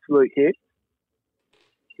taken an absolute hit.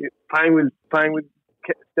 Playing with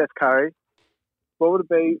Steph Curry. What would it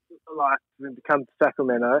be like for him to come to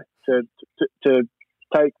Sacramento to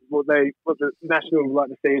take what the Nationals would like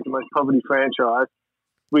to see as the most poverty franchise?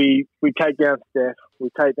 We take down Steph, we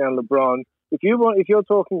take down LeBron. If you're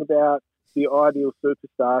talking about the ideal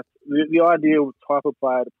superstar, the ideal type of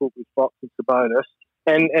player to put with Fox and Sabonis,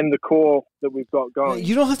 and the core that we've got going.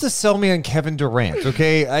 You don't have to sell me on Kevin Durant,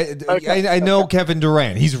 okay? I know Kevin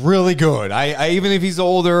Durant. He's really good. I even if he's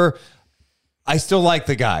older, I still like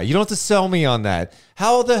the guy. You don't have to sell me on that.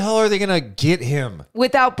 How the hell are they going to get him?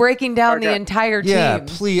 Without breaking down the entire team. Yeah,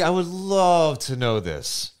 please. I would love to know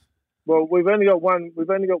this. Well, we've only got one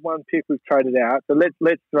pick we've traded out. So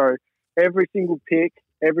let's throw every single pick,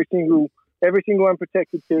 every single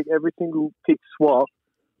unprotected pick, every single pick swap.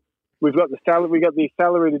 We've got the salary. We got the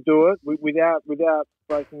salary to do it without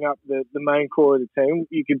breaking up the main core of the team.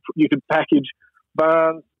 You could package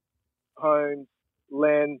Barnes, Holmes,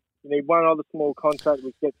 Len. You need one other small contract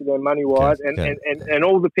which gets you there money wise, and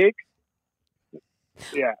all the picks.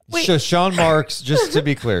 Yeah. So Sean Marks, just to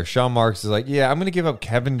be clear, Sean Marks is like, yeah, I'm going to give up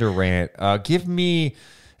Kevin Durant. Give me,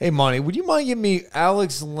 hey, Monty, would you mind giving me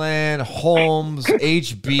Alex Len, Holmes,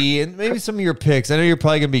 HB, and maybe some of your picks? I know you're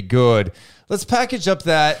probably going to be good. Let's package up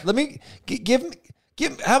that. Let me give.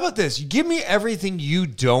 How about this? You give me everything you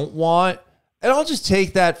don't want, and I'll just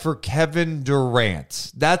take that for Kevin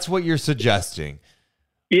Durant. That's what you're suggesting.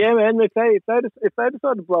 Yeah, man. If they decide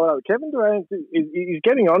to blow it up, Kevin Durant he's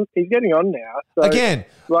getting on. He's getting on now. So, again,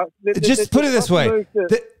 just put it this way: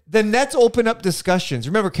 the Nets open up discussions.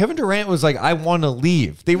 Remember, Kevin Durant was like, "I want to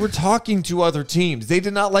leave." They were talking to other teams. They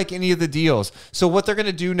did not like any of the deals. So what they're going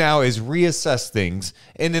to do now is reassess things,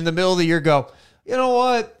 and in the middle of the year, go, you know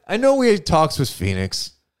what? I know we had talks with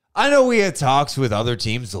Phoenix. I know we had talks with other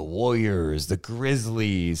teams, the Warriors, the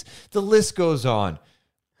Grizzlies. The list goes on.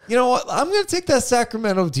 You know what? I'm going to take that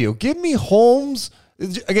Sacramento deal. Give me Holmes.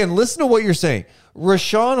 Again, listen to what you're saying.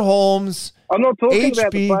 Rashawn Holmes. I'm not talking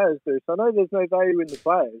about the HB players, dude. I know there's no value in the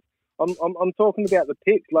players. I'm talking about the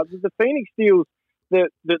picks, like the Phoenix deals that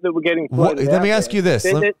we're getting floated Let out me ask there. you this: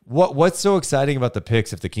 They're- what's so exciting about the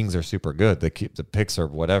picks if the Kings are super good? The picks are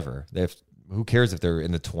whatever. Who cares if they're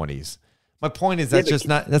in the 20s? My point is that's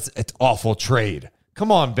it's awful trade.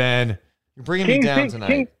 Come on, Ben, you're bringing me down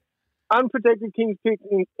tonight. Unprotected Kings picks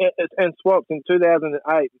and swaps in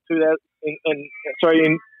 2008, in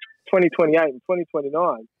 2028 and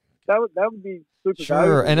 2029. That would be super Sure,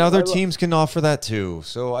 valuable. and other teams can offer that too.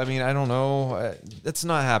 So I mean, I don't know. That's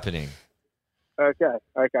not happening. Okay.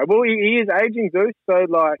 Well, he is aging, dude. So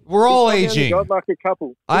like, We're all he's only aging. got like a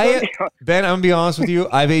couple. Ben, I'm gonna be honest with you.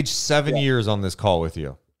 I've aged 7 years on this call with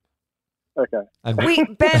you. Okay.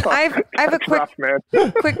 Wait, Ben, I have a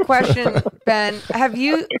quick question. Ben, have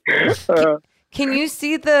you? Can you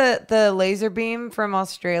see the laser beam from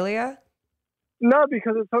Australia? No,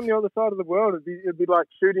 because it's on the other side of the world. It'd be like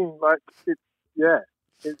shooting. Like it's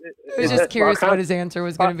I was just curious what his answer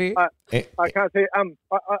was going to be. I can't see. I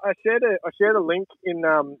shared a link in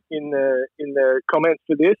the comments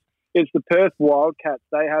for this. It's the Perth Wildcats.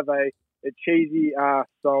 They have a cheesy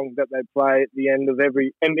song that they play at the end of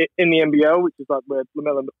every in the NBL, which is like where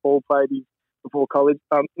LaMelo Ball played before college.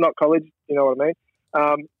 Not college, you know what I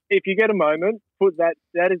mean. If you get a moment, put that.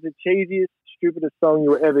 That is the cheesiest, stupidest song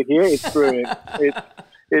you'll ever hear. It's brilliant.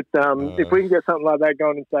 If we can get something like that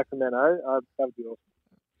going in Sacramento, that would be awesome.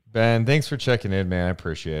 Ben, thanks for checking in, man. I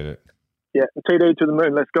appreciate it. Yeah, TD to the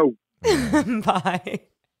moon. Let's go. Bye.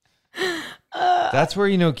 That's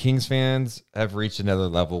where Kings fans have reached another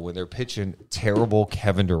level when they're pitching terrible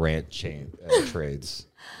Kevin Durant trades.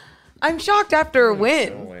 I'm shocked after a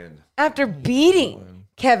win. After beating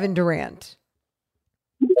Kevin Durant.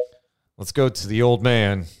 Let's go to the old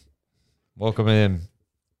man. Welcome in,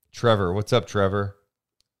 Trevor. What's up, Trevor?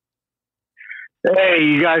 Hey,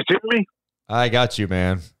 you guys hear me? I got you,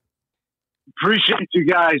 man. Appreciate you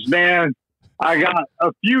guys, man. I got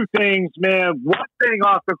a few things, man. One thing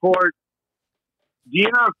off the court.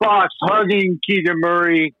 De'Aaron Fox hugging Keegan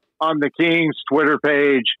Murray on the Kings Twitter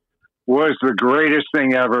page was the greatest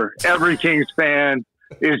thing ever. Every Kings fan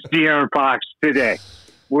is De'Aaron Fox today.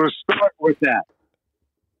 We'll start with that.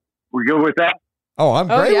 We good with that? Oh, I'm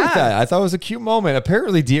great with that. I thought it was a cute moment.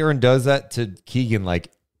 Apparently, De'Aaron does that to Keegan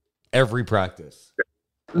like every practice.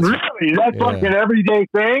 Really? That's like an everyday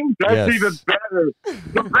thing? That's even better.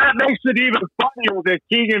 That makes it even funnier that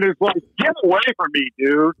Keegan is like, get away from me,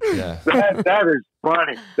 dude. Yeah. That is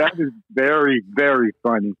funny. That is very, very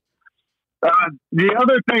funny. The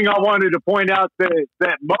other thing I wanted to point out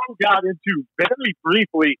that Mo got into very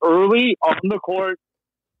briefly early on the court,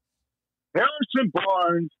 Harrison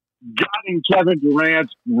Barnes got in Kevin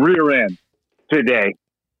Durant's rear end today.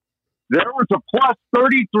 There was a plus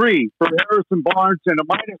 33 for Harrison Barnes and a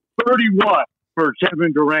minus 31 for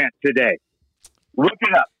Kevin Durant today. Look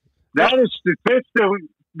it up. That is statistically,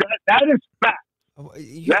 that is fact.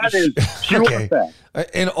 That is pure fact.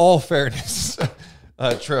 In all fairness,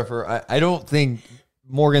 Trevor, I don't think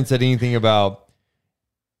Morgan said anything about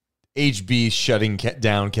HB shutting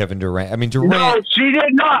down Kevin Durant. I mean, Durant. No, she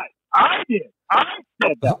did not. I did. I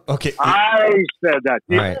said that. Okay. I said that.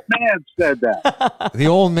 The Right. old man said that. The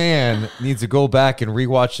old man needs to go back and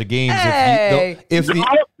rewatch the games. If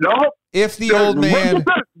the old man, Wait.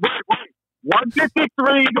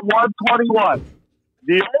 153 to 121.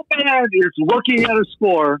 The old man is looking at a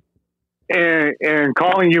score and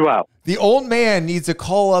calling you out. the old man needs to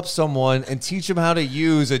call up someone and teach him how to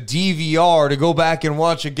use a DVR to go back and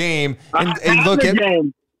watch a game and look at.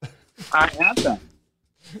 Game. I have that.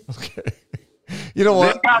 Okay. You know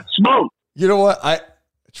what? They got smoked. You know what?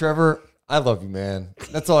 Trevor, I love you, man.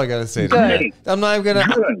 That's all I gotta say. Good. I'm not even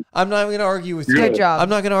gonna argue with you. Good job. I'm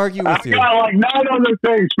not gonna argue with you. I got like 9 other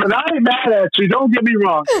things, but I ain't mad at you. Don't get me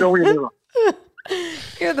wrong. Don't get me wrong.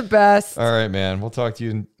 You're the best. All right, man. We'll talk to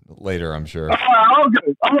you later, I'm sure. All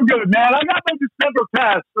right, I'm good, man. I got my December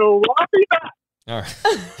pass, so I'll be back. All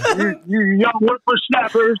right. you young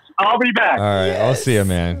whippersnappers, I'll be back. All right. I'll see you,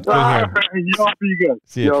 man. Good All here. right, y'all be good.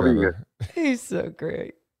 See you, Y'all be Trevor. He's so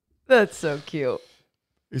great. That's so cute.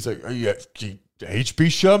 He's like, oh, yeah,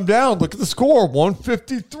 HB shut him down. Look at the score.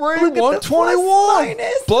 153, 121.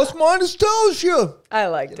 Plus minus tells you. I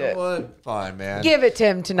liked it. What? Fine, man. Give it to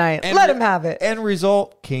him tonight. Let him have it. End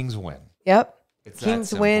result, Kings win. Yep. It's that Kings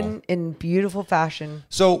simple. win in beautiful fashion.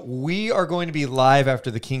 So we are going to be live after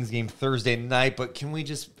the Kings game Thursday night, but can we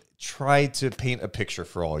just try to paint a picture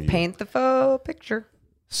for all you? Paint the faux picture.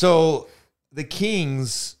 So the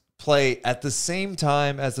Kings play at the same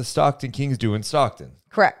time as the Stockton Kings do in Stockton.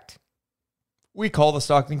 Correct. We call the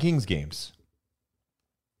Stockton Kings games.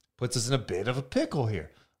 puts us in a bit of a pickle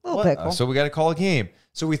here. Little pickle. So we got to call a game.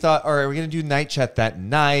 So we thought, all right, we're going to do night chat that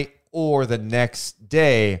night or the next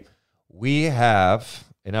day. We have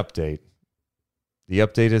an update. The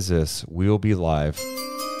update is this. We will be live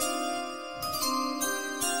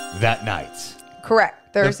that night.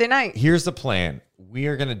 Correct. Thursday night. Here's the plan. We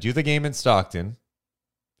are going to do the game in Stockton.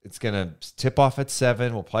 It's going to tip off at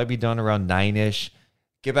 7. We'll probably be done around 9-ish.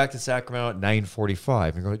 Get back to Sacramento at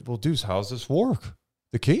 9:45. And go, well, Deuce, how's this work?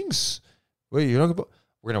 The Kings? Wait, you know,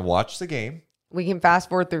 we're going to watch the game. We can fast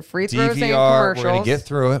forward through free throws and DVR, commercials. we're going to get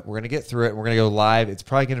through it. We're going to go live. It's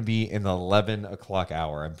probably going to be in the 11 o'clock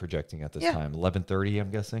hour, I'm projecting at this time. 11:30,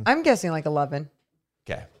 I'm guessing. I'm guessing like 11.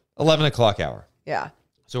 Okay. 11 o'clock hour. Yeah.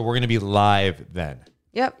 So we're going to be live then.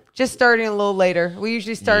 Yep. Just starting a little later. We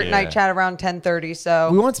usually start night chat around 10:30. So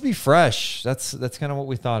we want to be fresh. That's kind of what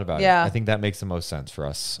we thought about. Yeah. I think that makes the most sense for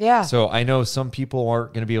us. Yeah. So I know some people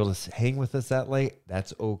aren't going to be able to hang with us that late.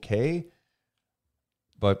 That's okay.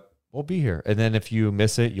 But we'll be here. And then if you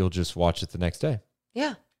miss it, you'll just watch it the next day.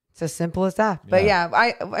 yeah, it's as simple as that. But yeah,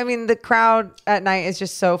 I mean, the crowd at night is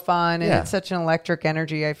just so fun, and it's such an electric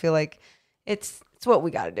energy. I feel like it's what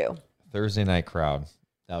we got to do. Thursday night crowd.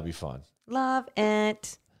 That'll be fun. Love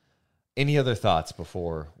it. Any other thoughts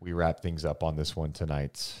before we wrap things up on this one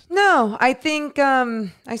tonight? No, I think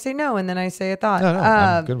I say no, and then I say a thought. No,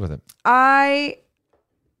 I'm good with it. I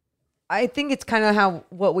think it's kind of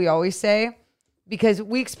what we always say, because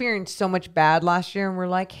we experienced so much bad last year, and we're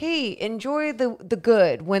like, hey, enjoy the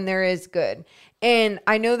good when there is good. And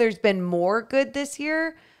I know there's been more good this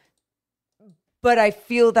year, but I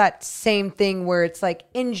feel that same thing where it's like,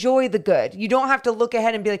 enjoy the good. You don't have to look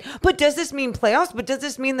ahead and be like, but does this mean playoffs? But does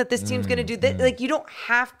this mean that this team's going to do this? Like, you don't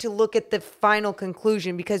have to look at the final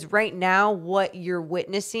conclusion, because right now what you're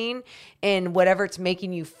witnessing and whatever it's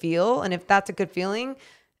making you feel, and if that's a good feeling,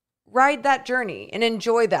 ride that journey and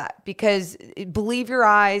enjoy that, because believe your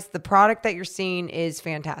eyes, the product that you're seeing is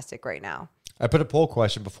fantastic right now. I put a poll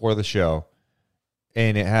question before the show,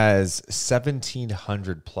 and it has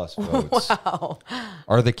 1,700 plus votes. Wow.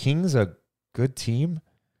 Are the Kings a good team?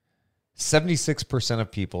 76% of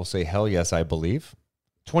people say, hell yes, I believe.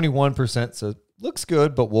 21% said, looks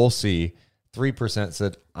good, but we'll see. 3%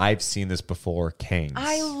 said, I've seen this before, Kings.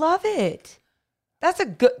 I love it. That's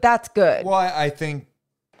good. Well, I think,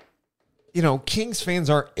 Kings fans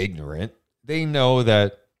aren't ignorant. They know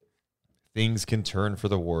that things can turn for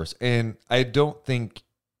the worse. And I don't think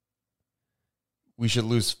we should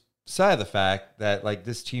lose sight of the fact that, like,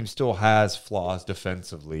 this team still has flaws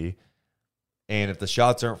defensively. And if the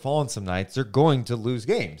shots aren't falling some nights, they're going to lose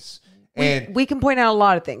games. And we can point out a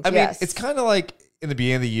lot of things. I mean, it's kind of like in the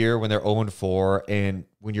beginning of the year when they're 0-4, and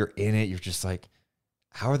when you're in it, you're just like,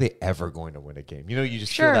 how are they ever going to win a game? You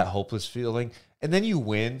just feel that hopeless feeling. And then you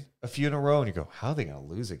win a few in a row, and you go, how are they going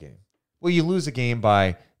to lose a game? Well, you lose a game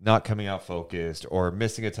by not coming out focused, or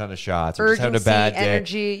missing a ton of shots, or just having a bad day.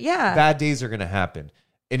 Energy, yeah. Bad days are going to happen.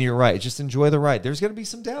 And you're right. Just enjoy the ride. There's going to be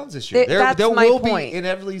some downs this year. That's there my will point. be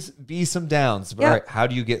inevitably be some downs. But all right, how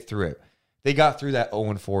do you get through it? They got through that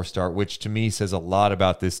 0-4 start, which to me says a lot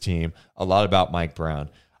about this team, a lot about Mike Brown.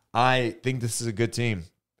 I think this is a good team.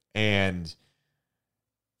 And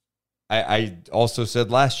I also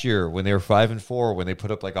said last year when they were 5-4, when they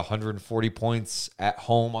put up like 140 points at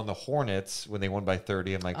home on the Hornets when they won by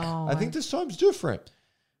 30, I'm like, I think this time's different.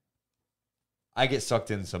 I get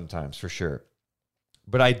sucked in sometimes, for sure.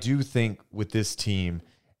 But I do think with this team,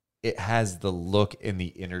 it has the look and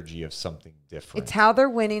the energy of something different. It's how they're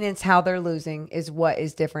winning, it's how they're losing is what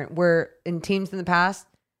is different. Where in teams in the past,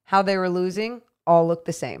 how they were losing all looked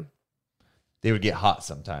the same. They would get hot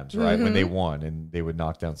sometimes, right? When they won, and they would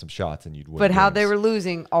knock down some shots and you'd win. But how games. they were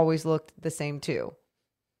losing always looked the same too.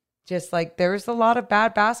 Just like there's a lot of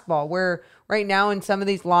bad basketball where right now in some of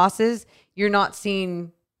these losses, you're not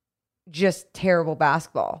seeing just terrible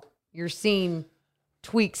basketball. You're seeing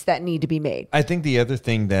tweaks that need to be made. I think the other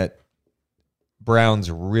thing that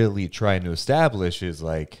Brown's really trying to establish is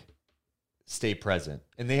like stay present.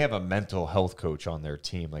 And they have a mental health coach on their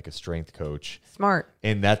team, like a strength coach. Smart.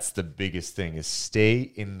 And that's the biggest thing is stay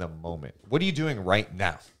in the moment. What are you doing right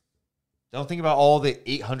now? Don't think about all the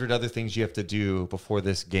 800 other things you have to do before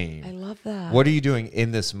this game. I love that. What are you doing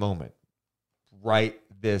in this moment? Right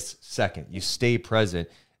this second. You stay present.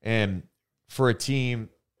 And for a team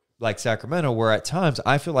like Sacramento, where at times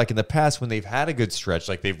I feel like in the past when they've had a good stretch,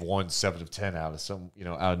 like they've won 7 of 10 out of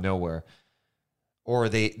out of nowhere, or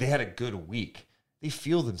they had a good week, they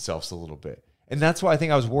feel themselves a little bit. And that's why I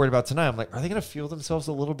think I was worried about tonight. I'm like, are they going to feel themselves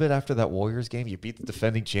a little bit after that Warriors game? You beat the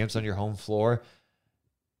defending champs on your home floor.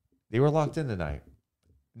 They were locked in tonight.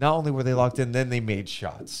 not only were they locked in, then they made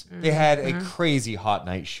shots. They had a crazy hot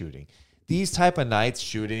night shooting. These type of nights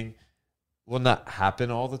shooting will not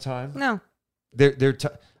happen all the time. No.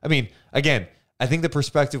 Again, I think the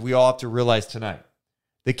perspective we all have to realize tonight,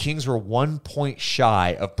 the Kings were 1 point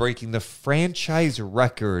shy of breaking the franchise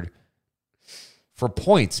record for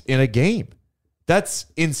points in a game. That's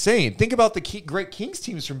insane. Think about the great Kings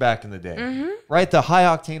teams from back in the day, right? The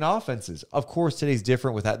high-octane offenses. Of course, today's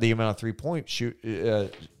different with the amount of three-point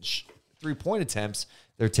attempts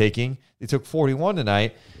they're taking. They took 41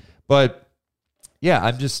 tonight. But,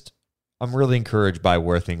 yeah, I'm really encouraged by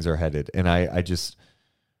where things are headed. And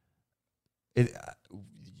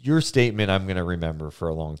your statement I'm going to remember for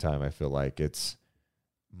a long time, I feel like. It's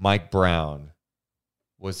Mike Brown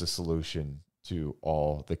was the solution to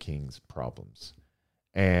all the Kings' problems.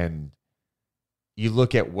 And you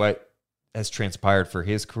look at what has transpired for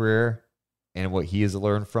his career and what he has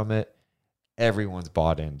learned from it, everyone's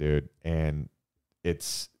bought in, dude. And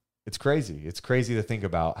it's crazy. It's crazy to think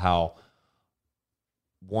about how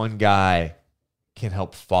one guy can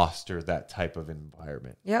help foster that type of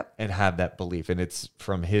environment. Yep. And have that belief. And it's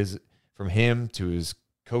from him to his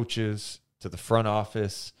coaches to the front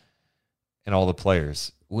office and all the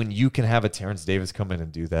players. When you can have a Terrence Davis come in and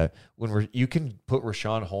do that, you can put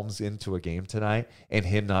Rashawn Holmes into a game tonight and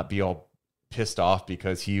him not be all pissed off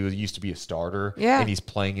because he used to be a starter and he's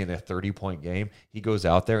playing in a 30-point game. He goes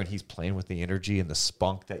out there and he's playing with the energy and the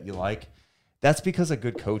spunk that you like. That's because of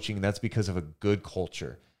good coaching. That's because of a good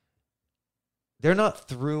culture. They're not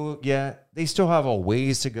through yet. They still have a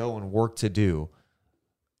ways to go and work to do.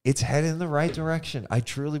 It's headed in the right direction. I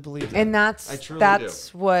truly believe that. And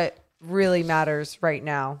that's what really matters right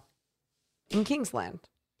now in Kingsland.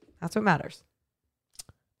 That's what matters.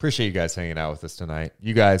 Appreciate you guys hanging out with us tonight.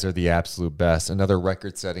 You guys are the absolute best. Another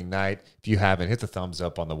record-setting night. If you haven't, hit the thumbs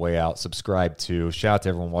up on the way out. Subscribe too. Shout out to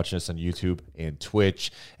everyone watching us on YouTube and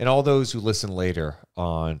Twitch, and all those who listen later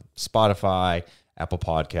on Spotify, Apple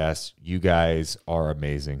Podcasts. You guys are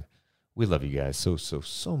amazing. We love you guys so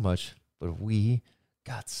much, but we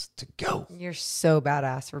got to go. You're so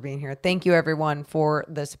badass for being here. Thank you, everyone, for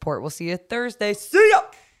the support. We'll see you Thursday. See ya!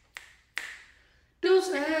 Deuce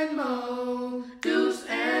and Mo, Deuce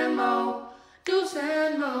and Mo, Deuce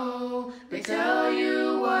and Mo. They tell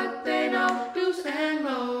you what they know. Deuce and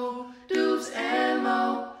Mo, Deuce and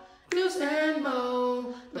Mo, Deuce and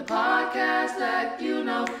Mo. The podcast that you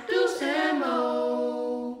know. Deuce and Mo.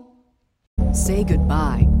 Say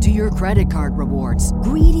goodbye to your credit card rewards.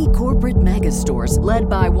 Greedy corporate mega stores, led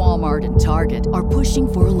by Walmart and Target, are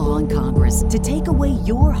pushing for a law in Congress to take away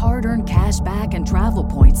your hard-earned cash back and travel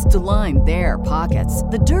points to line their pockets.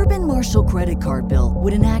 The Durbin-Marshall credit card bill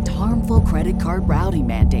would enact harmful credit card routing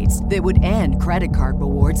mandates that would end credit card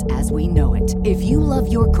rewards as we know it. If you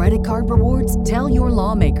love your credit card rewards, tell your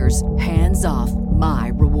lawmakers, hands off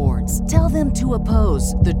my rewards. Tell them to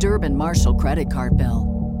oppose the Durbin-Marshall credit card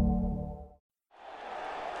bill.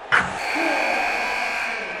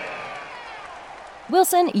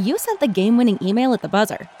 Wilson, you sent the game-winning email at the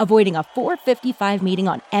buzzer, avoiding a 4:55 meeting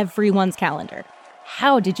on everyone's calendar.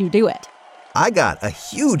 How did you do it? I got a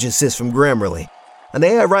huge assist from Grammarly, an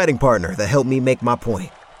AI writing partner that helped me make my point.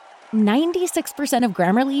 96% of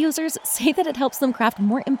Grammarly users say that it helps them craft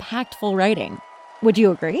more impactful writing. Would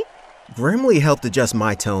you agree? Grammarly helped adjust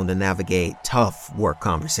my tone to navigate tough work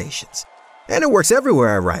conversations. And it works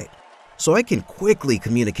everywhere I write, so I can quickly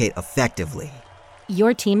communicate effectively.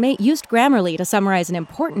 Your teammate used Grammarly to summarize an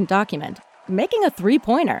important document, making a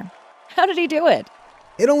 3-pointer. How did he do it?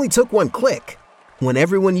 It only took one click. When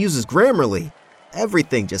everyone uses Grammarly,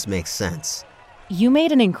 everything just makes sense. You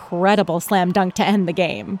made an incredible slam dunk to end the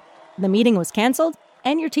game. The meeting was canceled,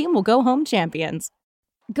 and your team will go home champions.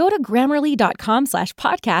 Go to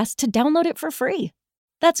Grammarly.com/podcast to download it for free.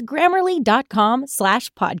 That's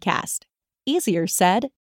Grammarly.com/podcast. Easier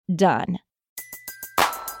said, done.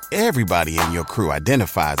 Everybody in your crew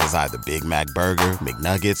identifies as either Big Mac Burger,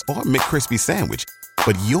 McNuggets, or McCrispy Sandwich.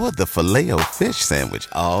 But you're the Filet-O-Fish Sandwich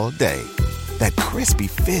all day. That crispy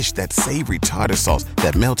fish, that savory tartar sauce,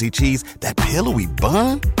 that melty cheese, that pillowy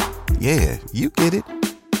bun. Yeah, you get it.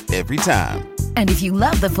 Every time. And if you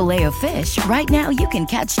love the Filet-O-Fish, right now you can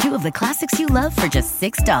catch 2 of the classics you love for just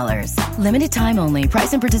 $6. Limited time only.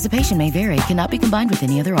 Price and participation may vary. Cannot be combined with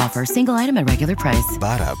any other offer. Single item at regular price.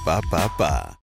 Ba-da-ba-ba-ba.